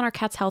tabs on our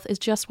cat's health is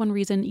just one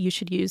reason you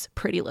should use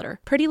Pretty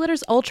Litter. Pretty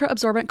Litter's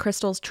ultra-absorbent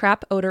crystals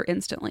trap odor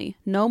instantly.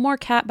 No more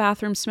cat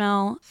bathroom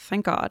smell,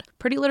 thank God.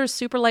 Pretty Litter's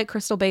super light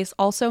crystal base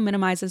also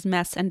minimizes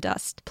mess and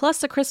dust. Plus,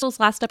 the crystals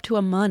last up to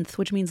a month,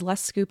 which means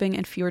less scooping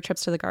and fewer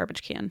trips to the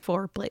garbage can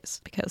for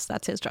Blaze, because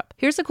that's his job.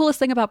 Here's the coolest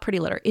thing about Pretty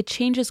Litter. It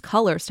changes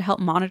colors to help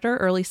monitor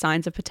early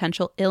signs of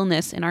potential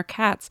illness in our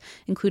cats,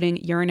 including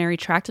urinary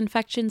tract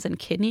infections and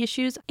kidney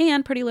issues,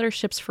 and Pretty Litter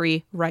ships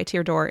free right to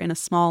your door in a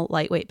small,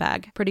 lightweight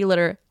bag. Pretty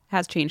Litter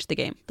has changed the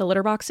game. The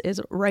litter box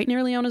is right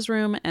near Leona's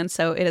room, and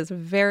so it is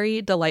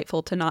very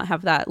delightful to not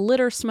have that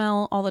litter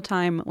smell all the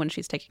time when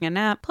she's taking a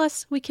nap.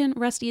 Plus, we can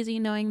rest easy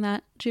knowing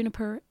that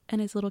Juniper and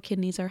his little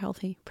kidneys are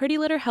healthy. Pretty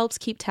Litter helps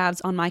keep tabs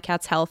on my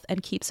cat's health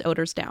and keeps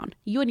odors down.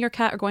 You and your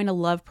cat are going to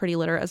love Pretty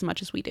Litter as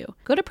much as we do.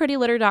 Go to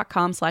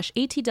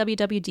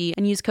prettylitter.com/ATWWD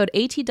and use code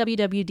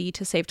ATWWD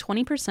to save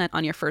 20%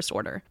 on your first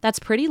order. That's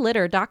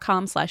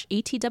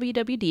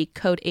prettylitter.com/ATWWD,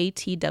 code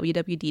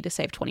ATWWD to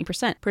save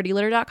 20%.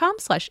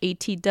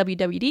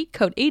 prettylitter.com/ATWWD,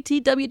 code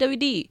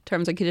ATWWD.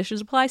 Terms and conditions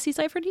apply. See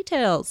site for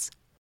details.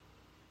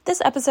 This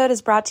episode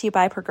is brought to you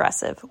by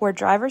Progressive, where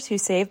drivers who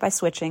save by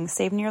switching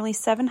save nearly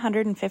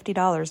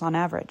 $750 on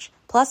average.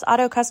 Plus,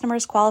 auto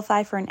customers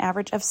qualify for an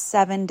average of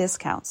 7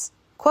 discounts.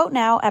 Quote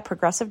now at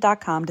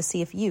Progressive.com to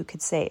see if you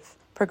could save.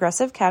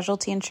 Progressive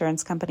Casualty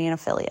Insurance Company and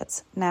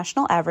Affiliates.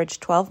 National average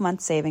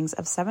 12-month savings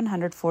of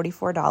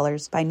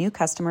 $744 by new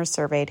customers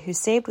surveyed who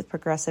saved with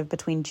Progressive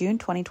between June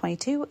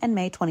 2022 and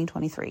May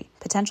 2023.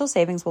 Potential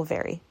savings will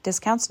vary.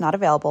 Discounts not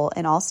available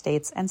in all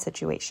states and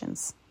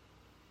situations.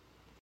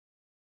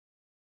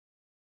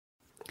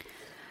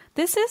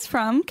 This is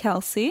from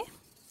Kelsey.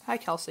 Hi,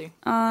 Kelsey.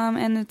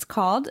 And it's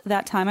called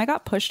That Time I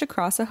Got Pushed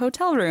Across a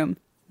Hotel Room.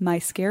 My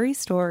Scary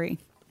Story.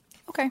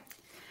 Okay.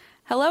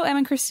 Hello, Em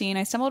and Christine.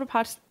 I stumbled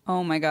upon...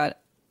 Oh, my God.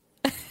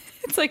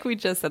 It's like we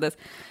just said this.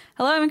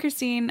 Hello, Em and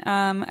Christine.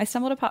 I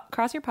stumbled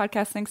across your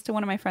podcast thanks to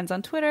one of my friends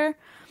on Twitter,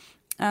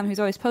 who's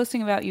always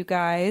posting about you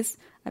guys.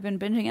 I've been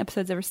binging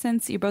episodes ever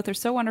since. You both are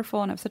so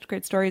wonderful and have such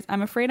great stories.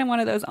 I'm afraid I'm one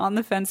of those on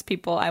the fence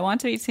people. I want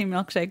to eat Team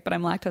Milkshake, but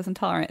I'm lactose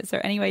intolerant. Is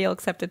there any way you'll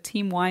accept a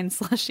Team Wine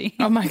slushie?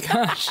 Oh my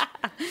gosh.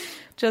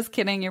 Just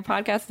kidding. Your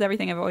podcast is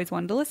everything I've always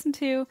wanted to listen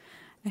to.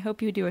 I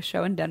hope you do a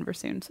show in Denver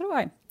soon. So do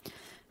I.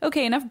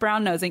 Okay, enough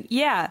brown nosing.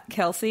 Yeah,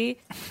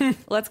 Kelsey.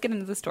 Let's get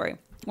into the story.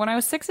 When I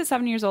was 6 to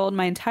 7 years old,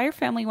 my entire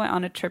family went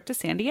on a trip to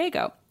San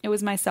Diego. It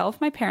was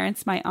myself, my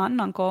parents, my aunt and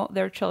uncle,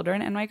 their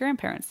children, and my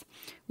grandparents.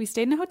 We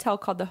stayed in a hotel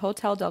called the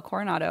Hotel del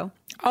Coronado.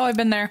 Oh, I've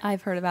been there.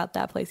 I've heard about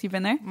that place. You've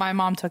been there? My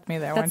mom took me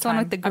there one That's time. the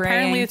one with the gray...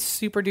 Apparently it's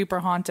super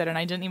duper haunted, and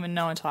I didn't even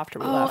know until after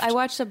we left. I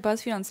watched a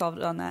BuzzFeed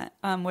Unsolved on that,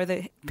 where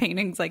the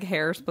paintings, like,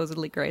 hair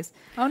supposedly grays.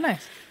 Oh,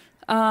 nice.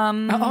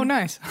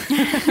 Nice.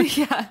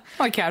 Yeah.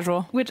 Like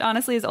casual. Which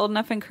honestly is old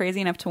enough and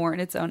crazy enough to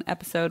warrant its own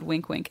episode,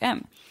 wink, wink,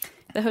 M.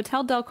 The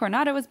Hotel del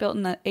Coronado was built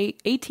in the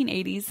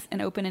 1880s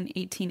and opened in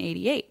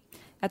 1888.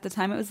 At the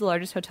time, it was the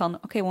largest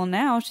hotel. Okay, well,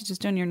 now she's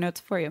just doing your notes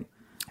for you.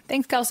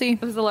 Thanks, Kelsey.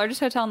 It was the largest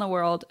hotel in the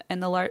world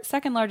and the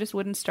second largest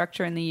wooden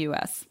structure in the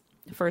U.S.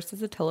 The first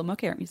is the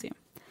Tillamook Air Museum.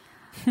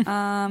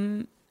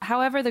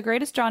 However, the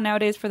greatest draw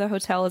nowadays for the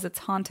hotel is its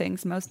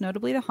hauntings, most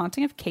notably the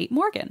haunting of Kate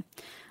Morgan.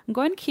 I'm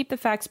going to keep the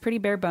facts pretty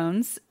bare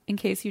bones in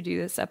case you do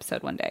this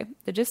episode one day.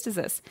 The gist is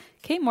this.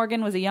 Kate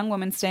Morgan was a young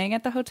woman staying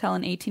at the hotel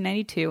in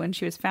 1892, and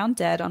she was found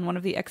dead on one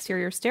of the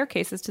exterior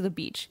staircases to the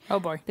beach.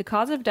 Oh, boy. The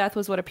cause of death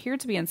was what appeared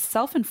to be a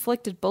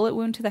self-inflicted bullet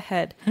wound to the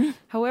head.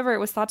 However, it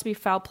was thought to be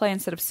foul play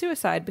instead of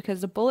suicide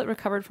because the bullet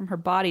recovered from her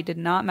body did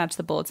not match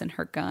the bullets in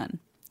her gun.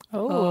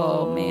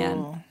 Oh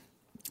man.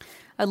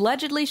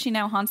 Allegedly, she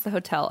now haunts the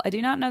hotel. I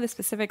do not know the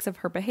specifics of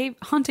her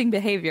haunting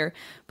behavior,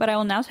 but I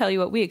will now tell you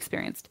what we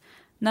experienced.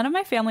 None of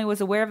my family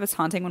was aware of this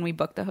haunting when we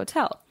booked the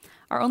hotel.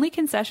 Our only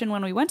concession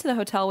when we went to the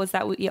hotel was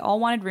that we all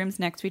wanted rooms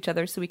next to each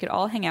other so we could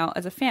all hang out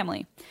as a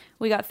family.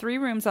 We got 3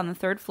 rooms on the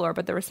 3rd floor,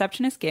 but the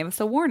receptionist gave us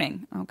a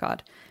warning. Oh,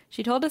 God.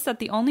 She told us that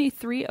the only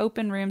 3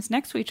 open rooms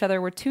next to each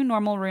other were 2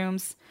 normal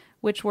rooms,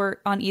 which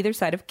were on either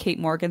side of Kate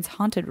Morgan's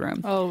haunted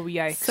room. Oh,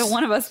 yikes. So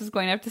one of us was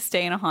going to have to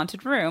stay in a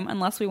haunted room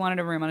unless we wanted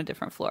a room on a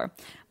different floor.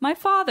 My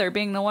father,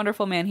 being the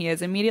wonderful man he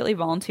is, immediately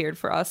volunteered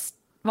us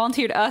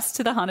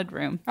to the haunted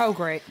room. Oh,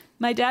 great.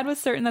 My dad was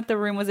certain that the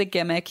room was a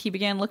gimmick. He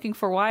began looking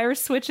for wires,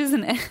 switches,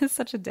 and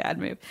such a dad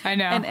move. I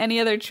know. And any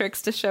other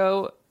tricks to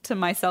show to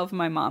myself and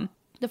my mom.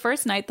 The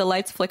first night, the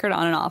lights flickered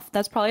on and off.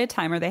 That's probably a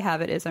timer they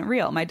have. It isn't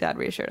real, my dad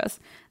reassured us.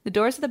 The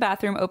doors of the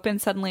bathroom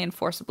opened suddenly and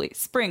forcibly.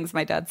 Springs,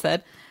 my dad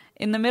said.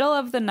 In the middle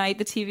of the night,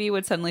 the TV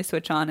would suddenly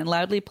switch on and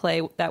loudly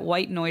play that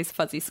white noise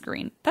fuzzy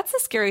screen. That's the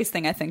scariest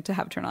thing, I think, to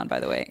have turn on, by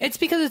the way. It's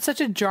because it's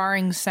such a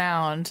jarring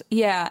sound.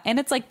 Yeah, and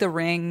it's like The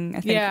Ring,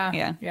 I think.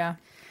 Yeah.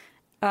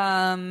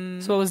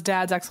 So what was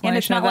Dad's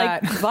explanation of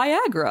that? And it's not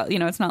like Viagra. You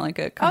know, it's not like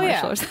a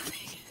commercial or something.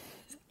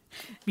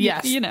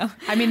 Yes. You know.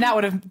 I mean, that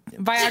would have...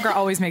 Viagra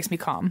always makes me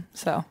calm,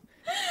 so...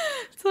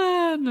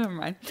 Never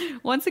mind.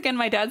 Once again,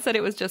 my dad said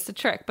it was just a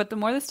trick, but the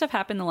more this stuff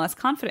happened, the less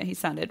confident he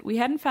sounded. We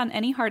hadn't found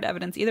any hard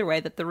evidence either way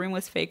that the room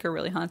was fake or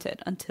really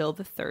haunted until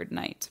the 3rd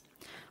night.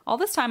 All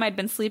this time, I'd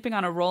been sleeping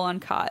on a roll-on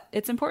cot.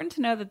 It's important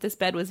to know that this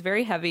bed was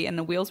very heavy and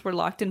the wheels were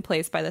locked in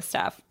place by the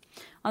staff.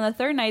 On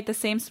the 3rd night, the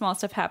same small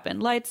stuff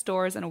happened. Lights,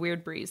 doors, and a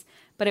weird breeze.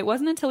 But it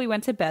wasn't until we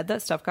went to bed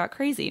that stuff got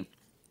crazy.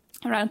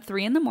 Around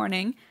 3 in the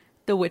morning,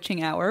 the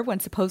witching hour, when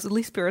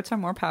supposedly spirits are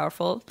more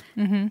powerful.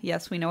 Mm-hmm.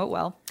 Yes, we know it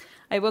well.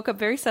 I woke up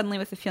very suddenly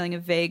with a feeling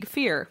of vague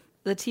fear.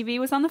 The TV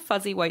was on the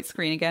fuzzy white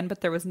screen again,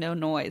 but there was no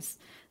noise.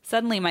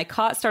 Suddenly, my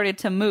cot started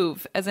to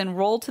move, as in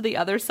roll to the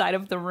other side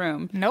of the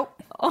room.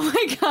 Nope. Oh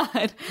my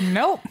God.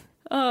 Nope.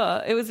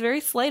 It was very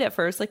slight at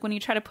first, like when you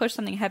try to push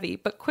something heavy,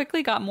 but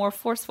quickly got more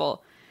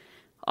forceful.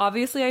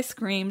 Obviously, I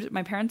screamed.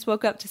 My parents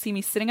woke up to see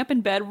me sitting up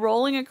in bed,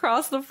 rolling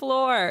across the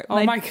floor.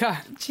 Oh my God.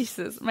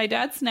 Jesus. My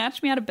dad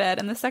snatched me out of bed,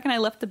 and the second I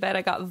left the bed,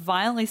 I got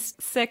violently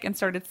sick and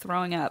started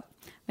throwing up.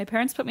 My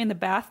parents put me in the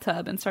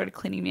bathtub and started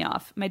cleaning me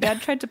off. My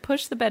dad tried to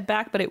push the bed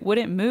back, but it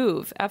wouldn't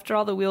move. After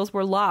all, the wheels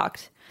were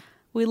locked.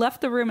 We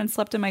left the room and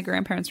slept in my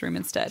grandparents' room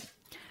instead.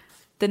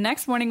 The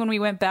next morning when we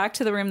went back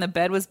to the room, the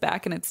bed was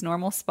back in its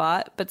normal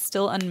spot, but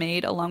still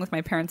unmade along with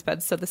my parents'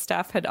 bed, so the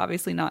staff had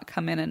obviously not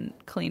come in and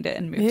cleaned it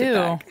and moved it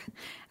back.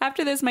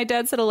 After this, my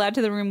dad said aloud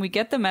to the room, "We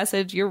get the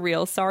message. You're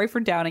real. Sorry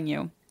for doubting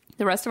you."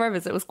 The rest of our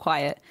visit was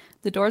quiet.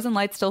 The doors and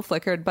lights still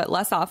flickered, but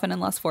less often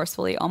and less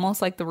forcefully, almost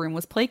like the room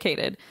was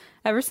placated.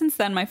 Ever since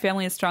then, my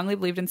family has strongly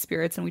believed in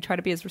spirits, and we try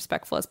to be as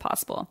respectful as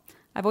possible.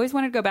 I've always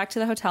wanted to go back to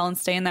the hotel and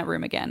stay in that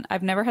room again.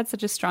 I've never had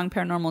such a strong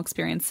paranormal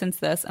experience since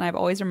this, and I've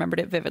always remembered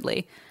it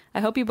vividly. I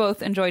hope you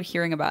both enjoyed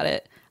hearing about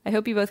it. I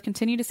hope you both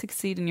continue to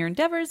succeed in your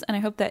endeavors, and I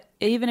hope that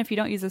even if you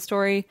don't use the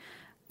story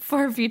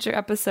for a future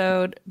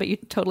episode, but you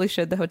totally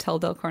should, the Hotel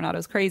del Coronado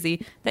is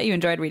crazy, that you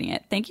enjoyed reading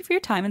it. Thank you for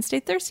your time, and stay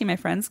thirsty, my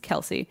friends.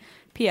 Kelsey.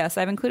 P.S.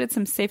 I've included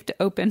some safe to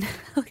open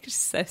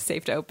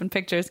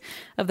pictures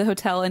of the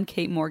hotel and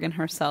Kate Morgan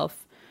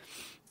herself.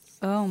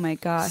 Oh my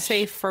gosh.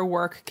 Safe for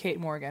work, Kate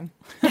Morgan.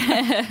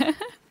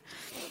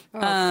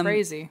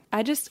 Crazy.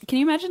 Can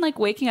you imagine like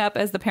waking up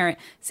as the parent,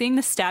 seeing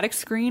the static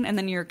screen, and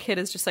then your kid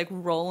is just like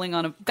rolling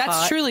on a That's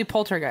cot? truly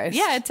Poltergeist.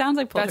 Yeah, it sounds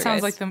like Poltergeist. That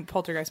sounds like the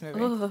Poltergeist movie.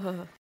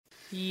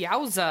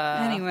 Yowza.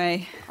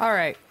 Anyway. All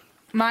right.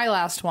 My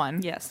last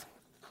one. Yes.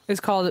 Is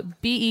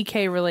called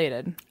BEK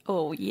Related.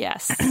 Oh,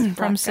 yes.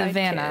 From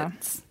Savannah.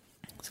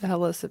 So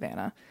hello,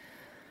 Savannah.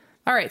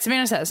 All right.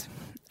 Savannah says,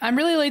 I'm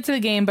really late to the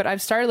game, but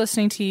I've started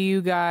listening to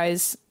your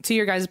guys'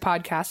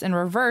 podcast in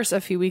reverse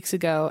a few weeks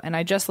ago, and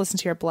I just listened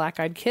to your Black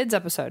Eyed Kids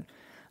episode.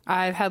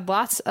 I've had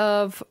lots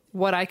of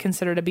what I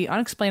consider to be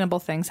unexplainable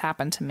things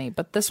happen to me,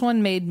 but this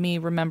one made me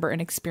remember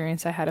an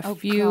experience I had a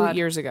few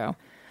years ago.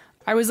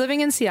 I was living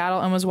in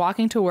Seattle and was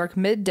walking to work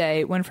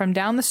midday when from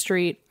down the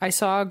street, I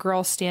saw a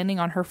girl standing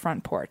on her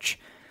front porch.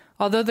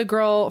 Although the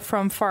girl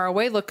from far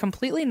away looked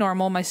completely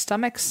normal, my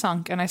stomach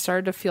sunk and I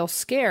started to feel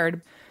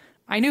scared.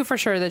 I knew for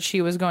sure that she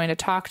was going to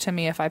talk to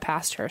me if I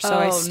passed her. So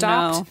I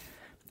stopped. No.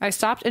 I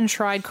stopped and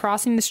tried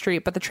crossing the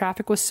street, but the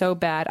traffic was so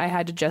bad I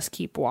had to just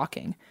keep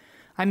walking.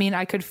 I mean,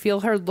 I could feel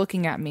her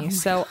looking at me,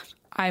 so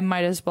I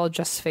might as well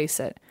just face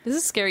it. This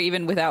is scary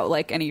even without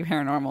like any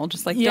paranormal.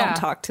 Just like, don't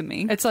talk to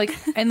me. It's like,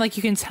 and like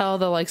you can tell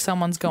that like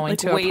someone's going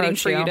to approach you. Waiting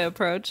for you to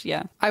approach,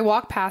 yeah. I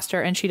walk past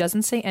her and she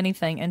doesn't say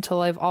anything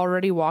until I've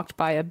already walked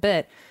by a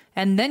bit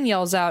and then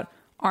yells out,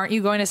 "Aren't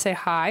you going to say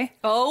hi?"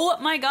 Oh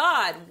my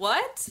God,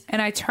 what?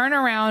 And I turn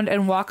around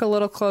and walk a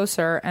little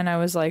closer and I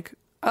was like,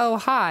 "Oh,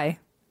 hi."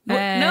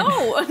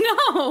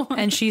 No.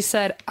 And she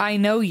said, "I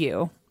know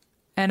you."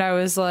 And I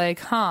was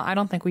like, I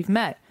don't think we've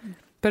met.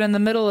 But in the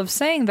middle of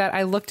saying that,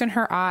 I looked in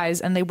her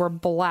eyes and they were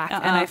black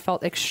and I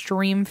felt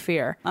extreme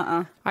fear.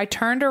 I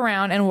turned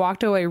around and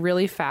walked away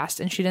really fast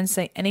and she didn't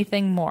say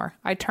anything more.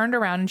 I turned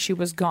around and she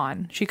was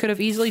gone. She could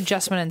have easily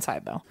just went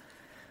inside though.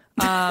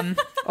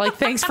 Like,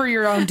 thanks for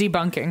your own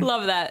debunking.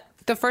 Love that.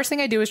 The first thing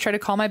I do is try to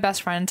call my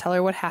best friend and tell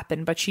her what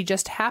happened, but she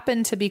just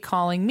happened to be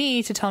calling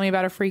me to tell me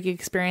about a freaky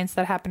experience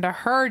that happened to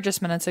her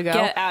just minutes ago.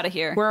 Get out of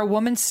here. Where a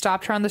woman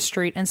stopped her on the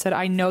street and said,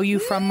 "I know you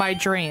from my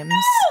dreams."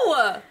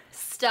 No!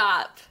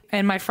 Stop.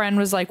 And my friend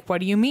was like, "What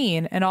do you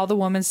mean?" And all the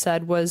woman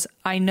said was,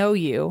 "I know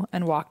you,"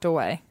 and walked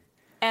away.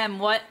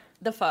 What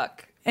the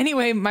fuck?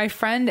 Anyway, my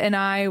friend and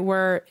I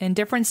were in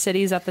different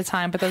cities at the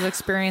time, but those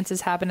experiences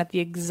happened at the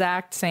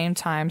exact same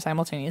time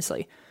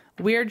simultaneously.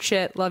 Weird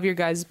shit. Love your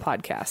guys'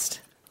 podcast.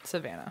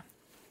 Savannah.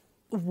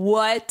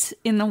 What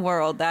in the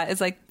world? That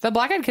is like... The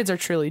Black Eyed Kids are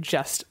truly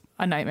just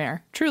a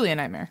nightmare. Truly a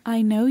nightmare.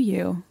 I know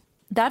you.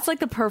 That's like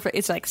the perfect...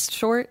 It's like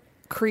short,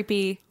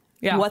 creepy,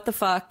 what the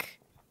fuck.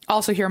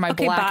 Also hear my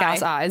black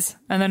ass eyes,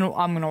 and then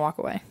I'm going to walk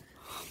away.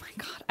 Oh my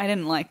God. I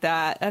didn't like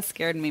that. That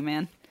scared me,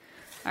 man.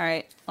 All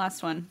right.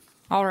 Last one.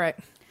 All right.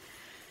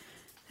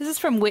 This is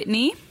from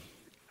Whitney.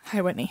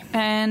 Hi, Whitney.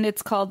 And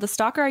it's called The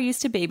Stalker I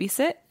Used to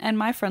Babysit and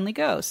My Friendly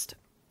Ghost.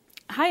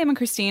 Hi, I'm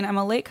Christine. I'm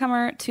a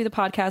latecomer to the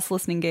podcast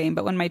listening game,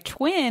 but when my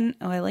twin,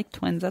 I like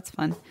twins, that's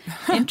fun,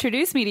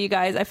 introduced me to you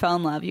guys, I fell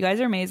in love. You guys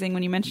are amazing.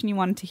 When you mentioned you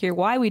wanted to hear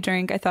why we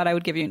drink, I thought I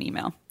would give you an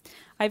email.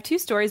 I have two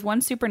stories,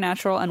 one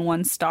supernatural and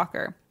one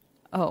stalker.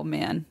 Oh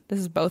man, this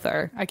is both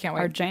our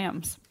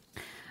jams.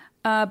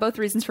 Both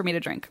reasons for me to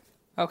drink.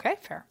 Okay,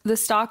 fair. The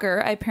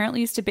stalker, I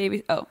apparently used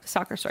to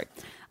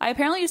I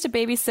apparently used to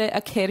babysit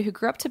a kid who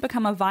grew up to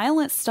become a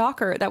violent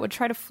stalker that would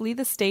try to flee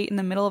the state in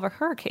the middle of a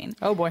hurricane.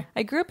 Oh boy.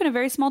 I grew up in a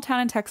very small town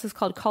in Texas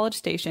called College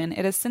Station.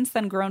 It has since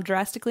then grown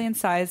drastically in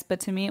size,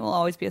 but to me it will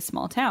always be a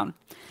small town.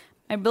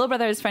 My little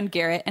brother, his friend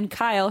Garrett, and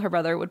Kyle, her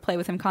brother, would play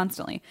with him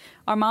constantly.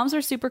 Our moms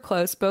are super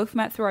close, both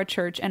met through our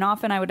church, and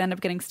often I would end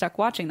up getting stuck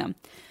watching them.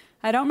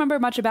 I don't remember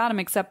much about him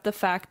except the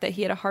fact that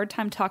he had a hard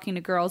time talking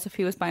to girls if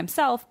he was by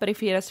himself, but if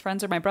he had his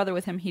friends or my brother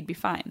with him, he'd be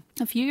fine.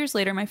 A few years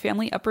later, my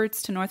family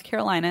uproots to North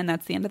Carolina, and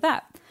that's the end of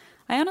that.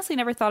 I honestly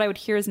never thought I would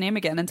hear his name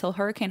again until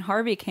Hurricane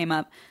Harvey came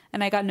up,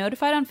 and I got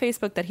notified on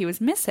Facebook that he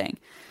was missing.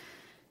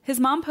 His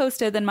mom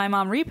posted, then my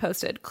mom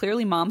reposted.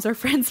 Clearly, moms are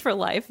friends for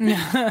life.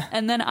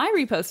 And then I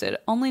reposted.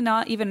 Only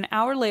not even an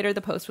hour later,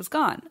 the post was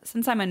gone.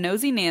 Since I'm a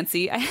nosy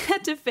Nancy, I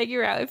had to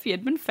figure out if he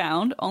had been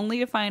found, only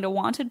to find a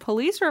wanted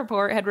police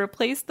report had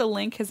replaced the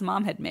link his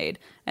mom had made,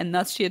 and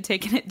thus she had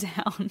taken it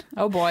down.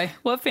 Oh, boy.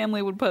 What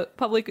family would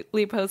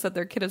publicly post that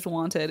their kid is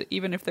wanted,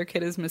 even if their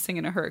kid is missing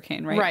in a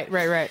hurricane, right?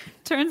 Right.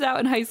 Turns out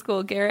in high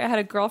school, Garrett had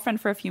a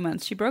girlfriend for a few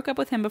months. She broke up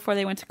with him before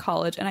they went to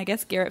college, and I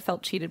guess Garrett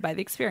felt cheated by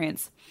the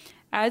experience.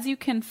 As you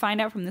can find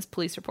out from this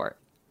police report.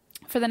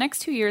 For the next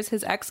 2 years,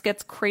 his ex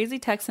gets crazy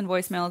texts and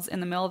voicemails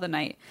in the middle of the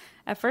night.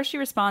 At first she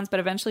responds, but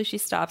eventually she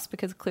stops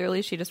because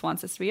clearly she just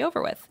wants this to be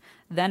over with.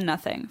 Then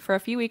nothing. For a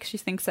few weeks, she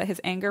thinks that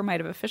his anger might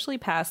have officially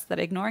passed, that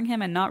ignoring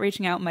him and not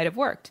reaching out might have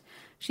worked.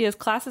 She has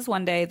classes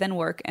one day, then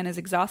work, and is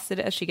exhausted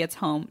as she gets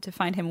home to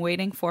find him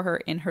waiting for her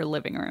in her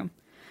living room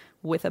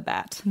with a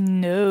bat.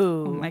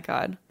 No. Oh my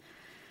God.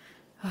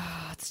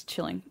 Oh, it's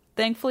chilling.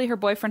 Thankfully, her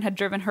boyfriend had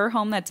driven her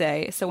home that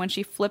day, so when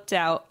she flipped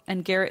out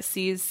and Garrett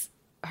sees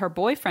her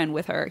boyfriend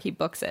with her, he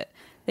books it.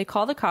 They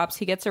call the cops,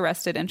 he gets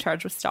arrested and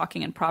charged with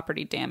stalking and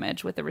property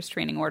damage with a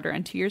restraining order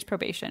and 2 years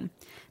probation.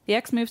 The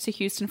ex moves to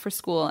Houston for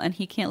school, and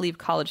he can't leave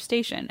College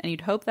Station, and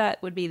you'd hope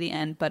that would be the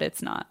end, but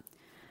it's not.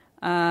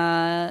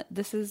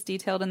 This is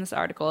detailed in this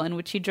article, in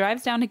which he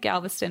drives down to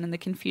Galveston in the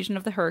confusion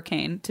of the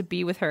hurricane to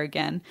be with her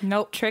again.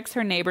 Nope. Tricks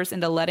her neighbors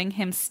into letting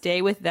him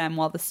stay with them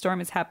while the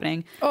storm is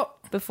happening. Oh.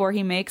 Before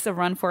he makes a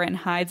run for it and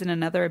hides in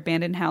another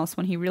abandoned house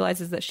when he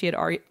realizes that she had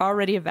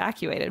already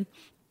evacuated.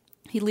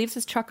 He leaves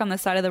his truck on the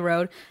side of the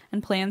road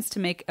and plans to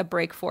make a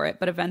break for it,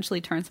 but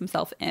eventually turns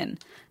himself in.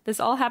 This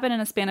all happened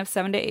in a span of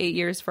 7 to 8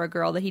 years for a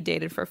girl that he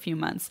dated for a few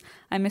months.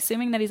 I'm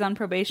assuming that he's on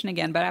probation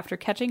again, but after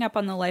catching up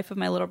on the life of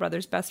my little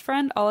brother's best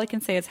friend, all I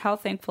can say is how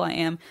thankful I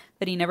am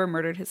that he never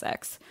murdered his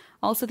ex.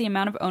 Also, the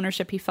amount of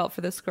ownership he felt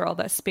for this girl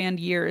that spanned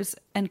years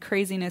and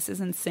craziness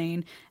is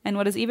insane. And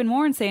what is even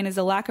more insane is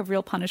a lack of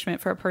real punishment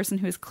for a person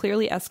who is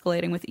clearly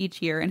escalating with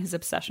each year in his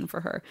obsession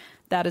for her.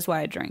 That is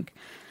why I drink.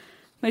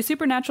 My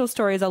supernatural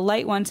story is a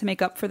light one to make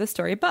up for the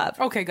story above.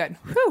 Okay, good.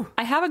 Whew.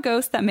 I have a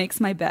ghost that makes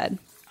my bed.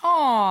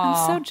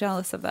 Aw. I'm so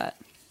jealous of that.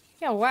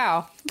 Yeah,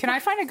 wow. Can I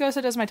find a ghost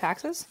that does my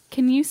taxes?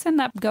 Can you send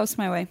that ghost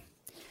my way?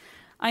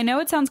 I know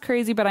it sounds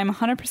crazy, but I'm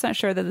 100%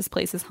 sure that this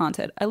place is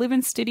haunted. I live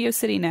in Studio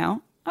City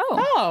now.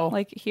 Oh.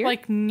 Like here?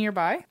 Like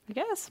nearby? I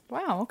guess.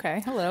 Wow,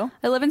 okay. Hello.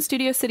 I live in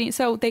Studio City,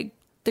 so the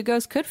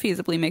ghost could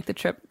feasibly make the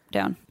trip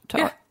down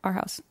to our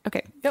house.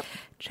 Okay. Yep.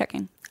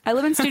 Checking. I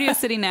live in Studio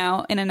City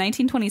now in a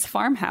 1920s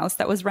farmhouse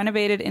that was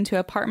renovated into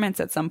apartments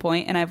at some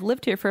point, and I've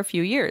lived here for a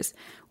few years.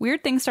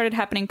 Weird things started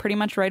happening pretty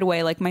much right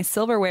away, like my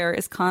silverware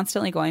is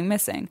constantly going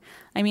missing.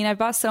 I mean, I've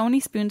bought so many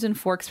spoons and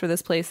forks for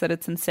this place that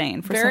it's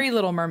insane. Very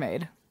Little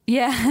Mermaid.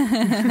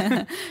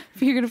 Yeah.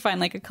 You're going to find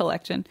like a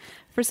collection.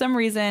 For some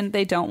reason,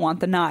 they don't want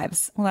the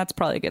knives. Well, that's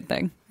probably a good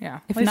thing.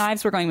 Yeah. If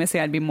knives were going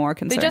missing, I'd be more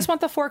concerned. They just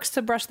want the forks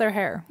to brush their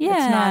hair. Yeah. It's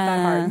not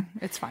that hard.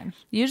 It's fine.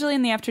 Usually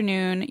in the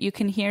afternoon, you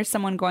can hear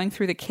someone going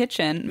through the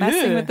kitchen,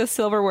 messing with the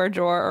silverware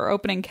drawer or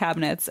opening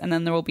cabinets, and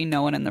then there will be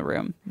no one in the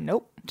room.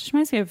 Nope. It just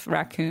reminds me of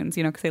raccoons,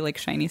 because they like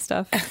shiny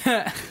stuff.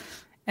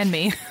 And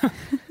me.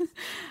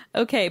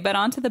 Okay, but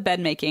on to the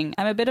bed making.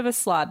 I'm a bit of a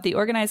slob, the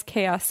organized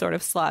chaos sort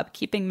of slob,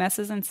 keeping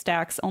messes and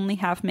stacks, only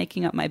half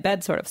making up my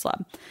bed sort of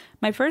slob.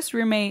 My first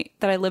roommate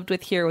that I lived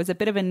with here was a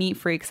bit of a neat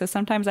freak, so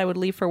sometimes I would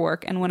leave for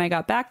work, and when I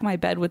got back, my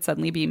bed would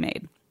suddenly be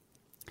made.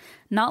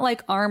 Not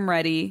like arm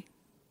ready.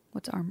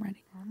 What's arm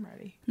ready? I'm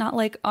ready. Not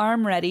like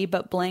arm ready,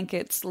 but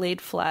blankets laid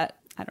flat.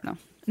 I don't know.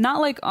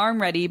 Not like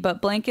arm ready, but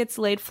blankets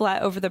laid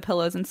flat over the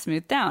pillows and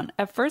smoothed down.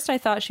 At first, I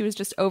thought she was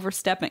just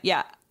overstepping.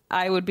 Yeah.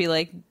 I would be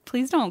like,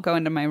 please don't go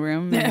into my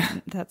room.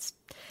 But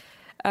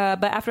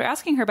after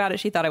asking her about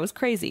it, she thought I was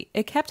crazy.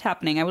 It kept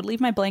happening. I would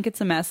leave my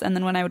blankets a mess, and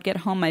then when I would get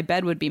home, my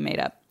bed would be made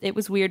up. It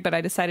was weird, but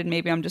I decided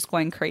maybe I'm just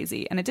going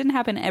crazy. And it didn't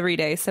happen every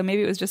day, so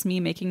maybe it was just me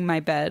making my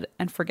bed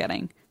and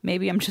forgetting.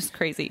 Maybe I'm just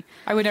crazy.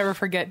 I would never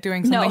forget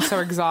doing something so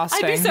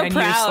exhausting I'd be so and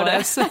proud.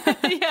 useless.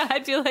 Yeah,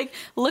 I'd be like,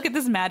 look at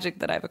this magic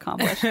that I've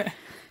accomplished.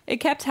 It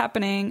kept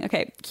happening.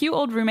 Okay, cute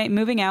old roommate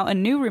moving out, a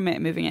new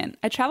roommate moving in.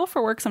 I travel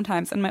for work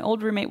sometimes, and my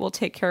old roommate will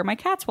take care of my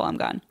cats while I'm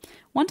gone.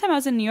 One time I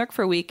was in New York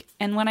for a week,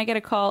 and when I get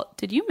a call,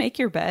 did you make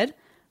your bed?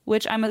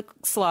 Which I'm a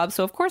slob,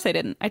 so of course I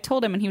didn't. I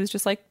told him, and he was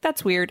just like,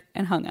 that's weird,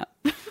 and hung up.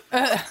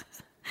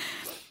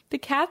 The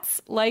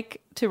cats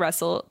like to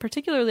wrestle,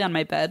 particularly on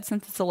my bed,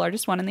 since it's the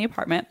largest one in the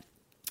apartment,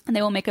 and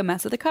they will make a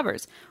mess of the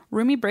covers.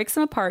 Roomie breaks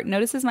them apart,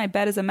 notices my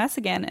bed is a mess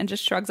again, and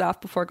just shrugs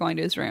off before going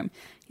to his room.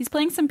 He's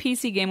playing some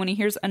PC game when he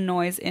hears a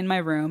noise in my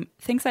room,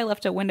 thinks I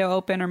left a window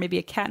open or maybe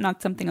a cat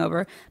knocked something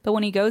over, but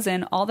when he goes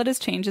in, all that has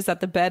changed is that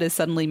the bed is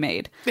suddenly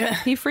made.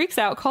 He freaks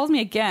out, calls me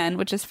again,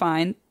 which is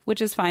fine,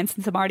 which is fine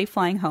since I'm already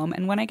flying home,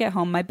 and when I get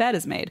home, my bed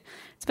is made.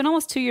 It's been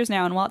almost 2 years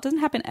now, and while it doesn't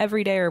happen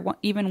every day or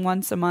even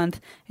once a month,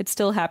 it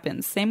still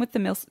happens. Same with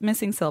the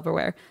missing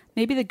silverware.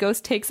 Maybe the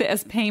ghost takes it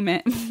as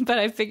payment, but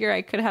I figure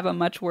I could have a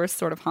much worse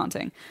sort of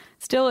haunting.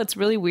 Still, it's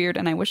really weird,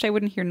 and I wish I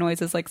wouldn't hear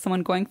noises like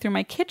someone going through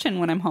my kitchen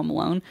when I'm home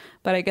alone,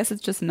 but I guess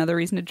it's just another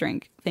reason to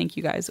drink. Thank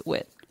you guys,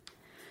 Whit.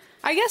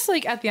 I guess,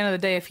 like, at the end of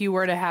the day, if you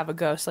were to have a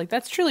ghost, like,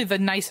 that's truly the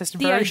nicest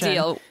version.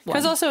 Ideal one.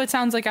 Because also it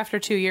sounds like after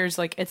 2 years,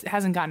 like, it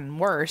hasn't gotten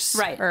worse.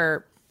 Right.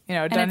 Or, you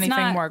know, And done it's anything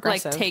not more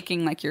aggressive. like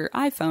taking like your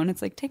iPhone.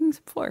 It's like taking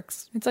some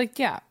forks. It's like,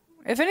 yeah.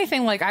 If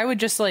anything, like, I would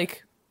just,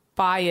 like,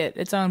 buy it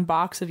its own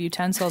box of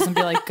utensils and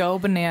be like, go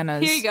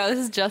bananas. Here you go. This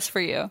is just for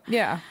you.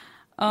 Yeah.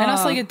 And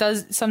also, like, it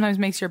does sometimes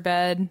makes your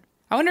bed.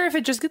 I wonder if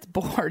it just gets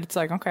bored. It's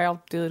like, okay,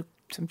 I'll do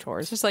some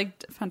chores. It's just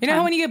like fun. You know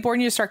how when you get bored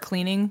and you just start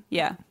cleaning?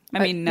 Yeah. I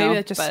mean, no, maybe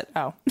that just, but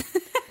oh.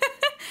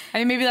 I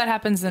mean, maybe that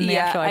happens in the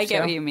afterlife, I get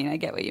too.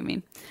 what you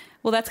mean.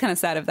 Well, that's kind of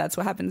sad if that's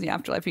what happens in the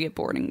afterlife. You get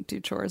bored and do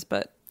chores,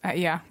 but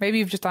Yeah, maybe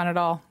you've just done it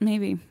all.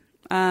 maybe.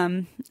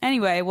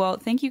 Anyway, well,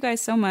 thank you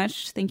guys so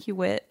much. Thank you,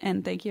 Whit,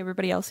 and thank you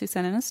everybody else who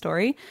sent in a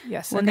story.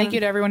 Yes, We're and thank gonna- you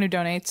to everyone who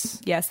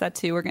donates. Yes, that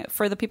too. We're gonna,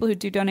 for the people who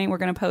do donate, we're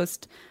going to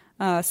post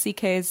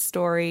CK's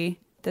story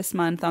this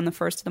month on the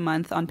first of the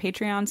month on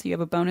Patreon. So you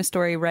have a bonus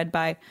story read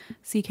by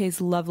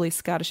CK's lovely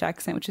Scottish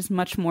accent, which is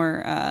much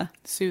more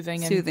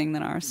Soothing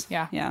than ours.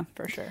 Yeah,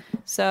 for sure.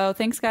 So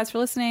thanks, guys, for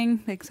listening.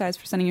 Thanks, guys,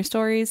 for sending your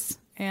stories.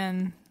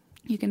 And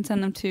You can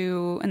send them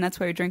to and that's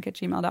why we drink at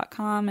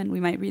gmail.com, and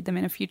we might read them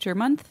in a future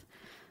month.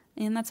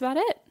 And that's about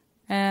it.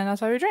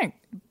 that's why we drink.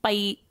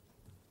 Bye.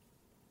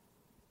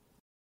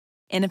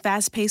 In a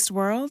fast-paced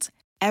world,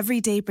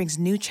 every day brings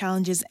new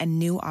challenges and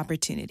new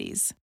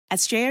opportunities. At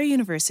Strayer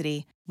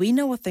University, we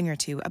know a thing or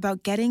two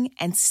about getting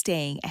and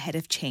staying ahead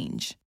of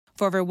change.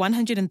 For over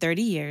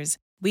 130 years,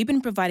 we've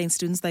been providing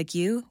students like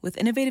you with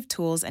innovative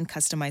tools and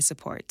customized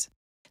support,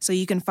 so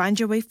you can find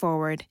your way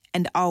forward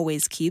and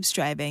always keep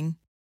striving.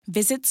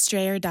 Visit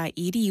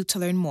strayer.edu to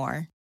learn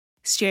more.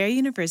 Strayer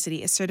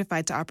University is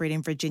certified to operate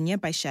in Virginia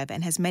by Chev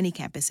and has many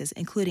campuses,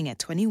 including at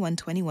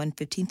 2121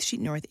 15th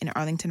Street North in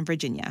Arlington,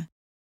 Virginia.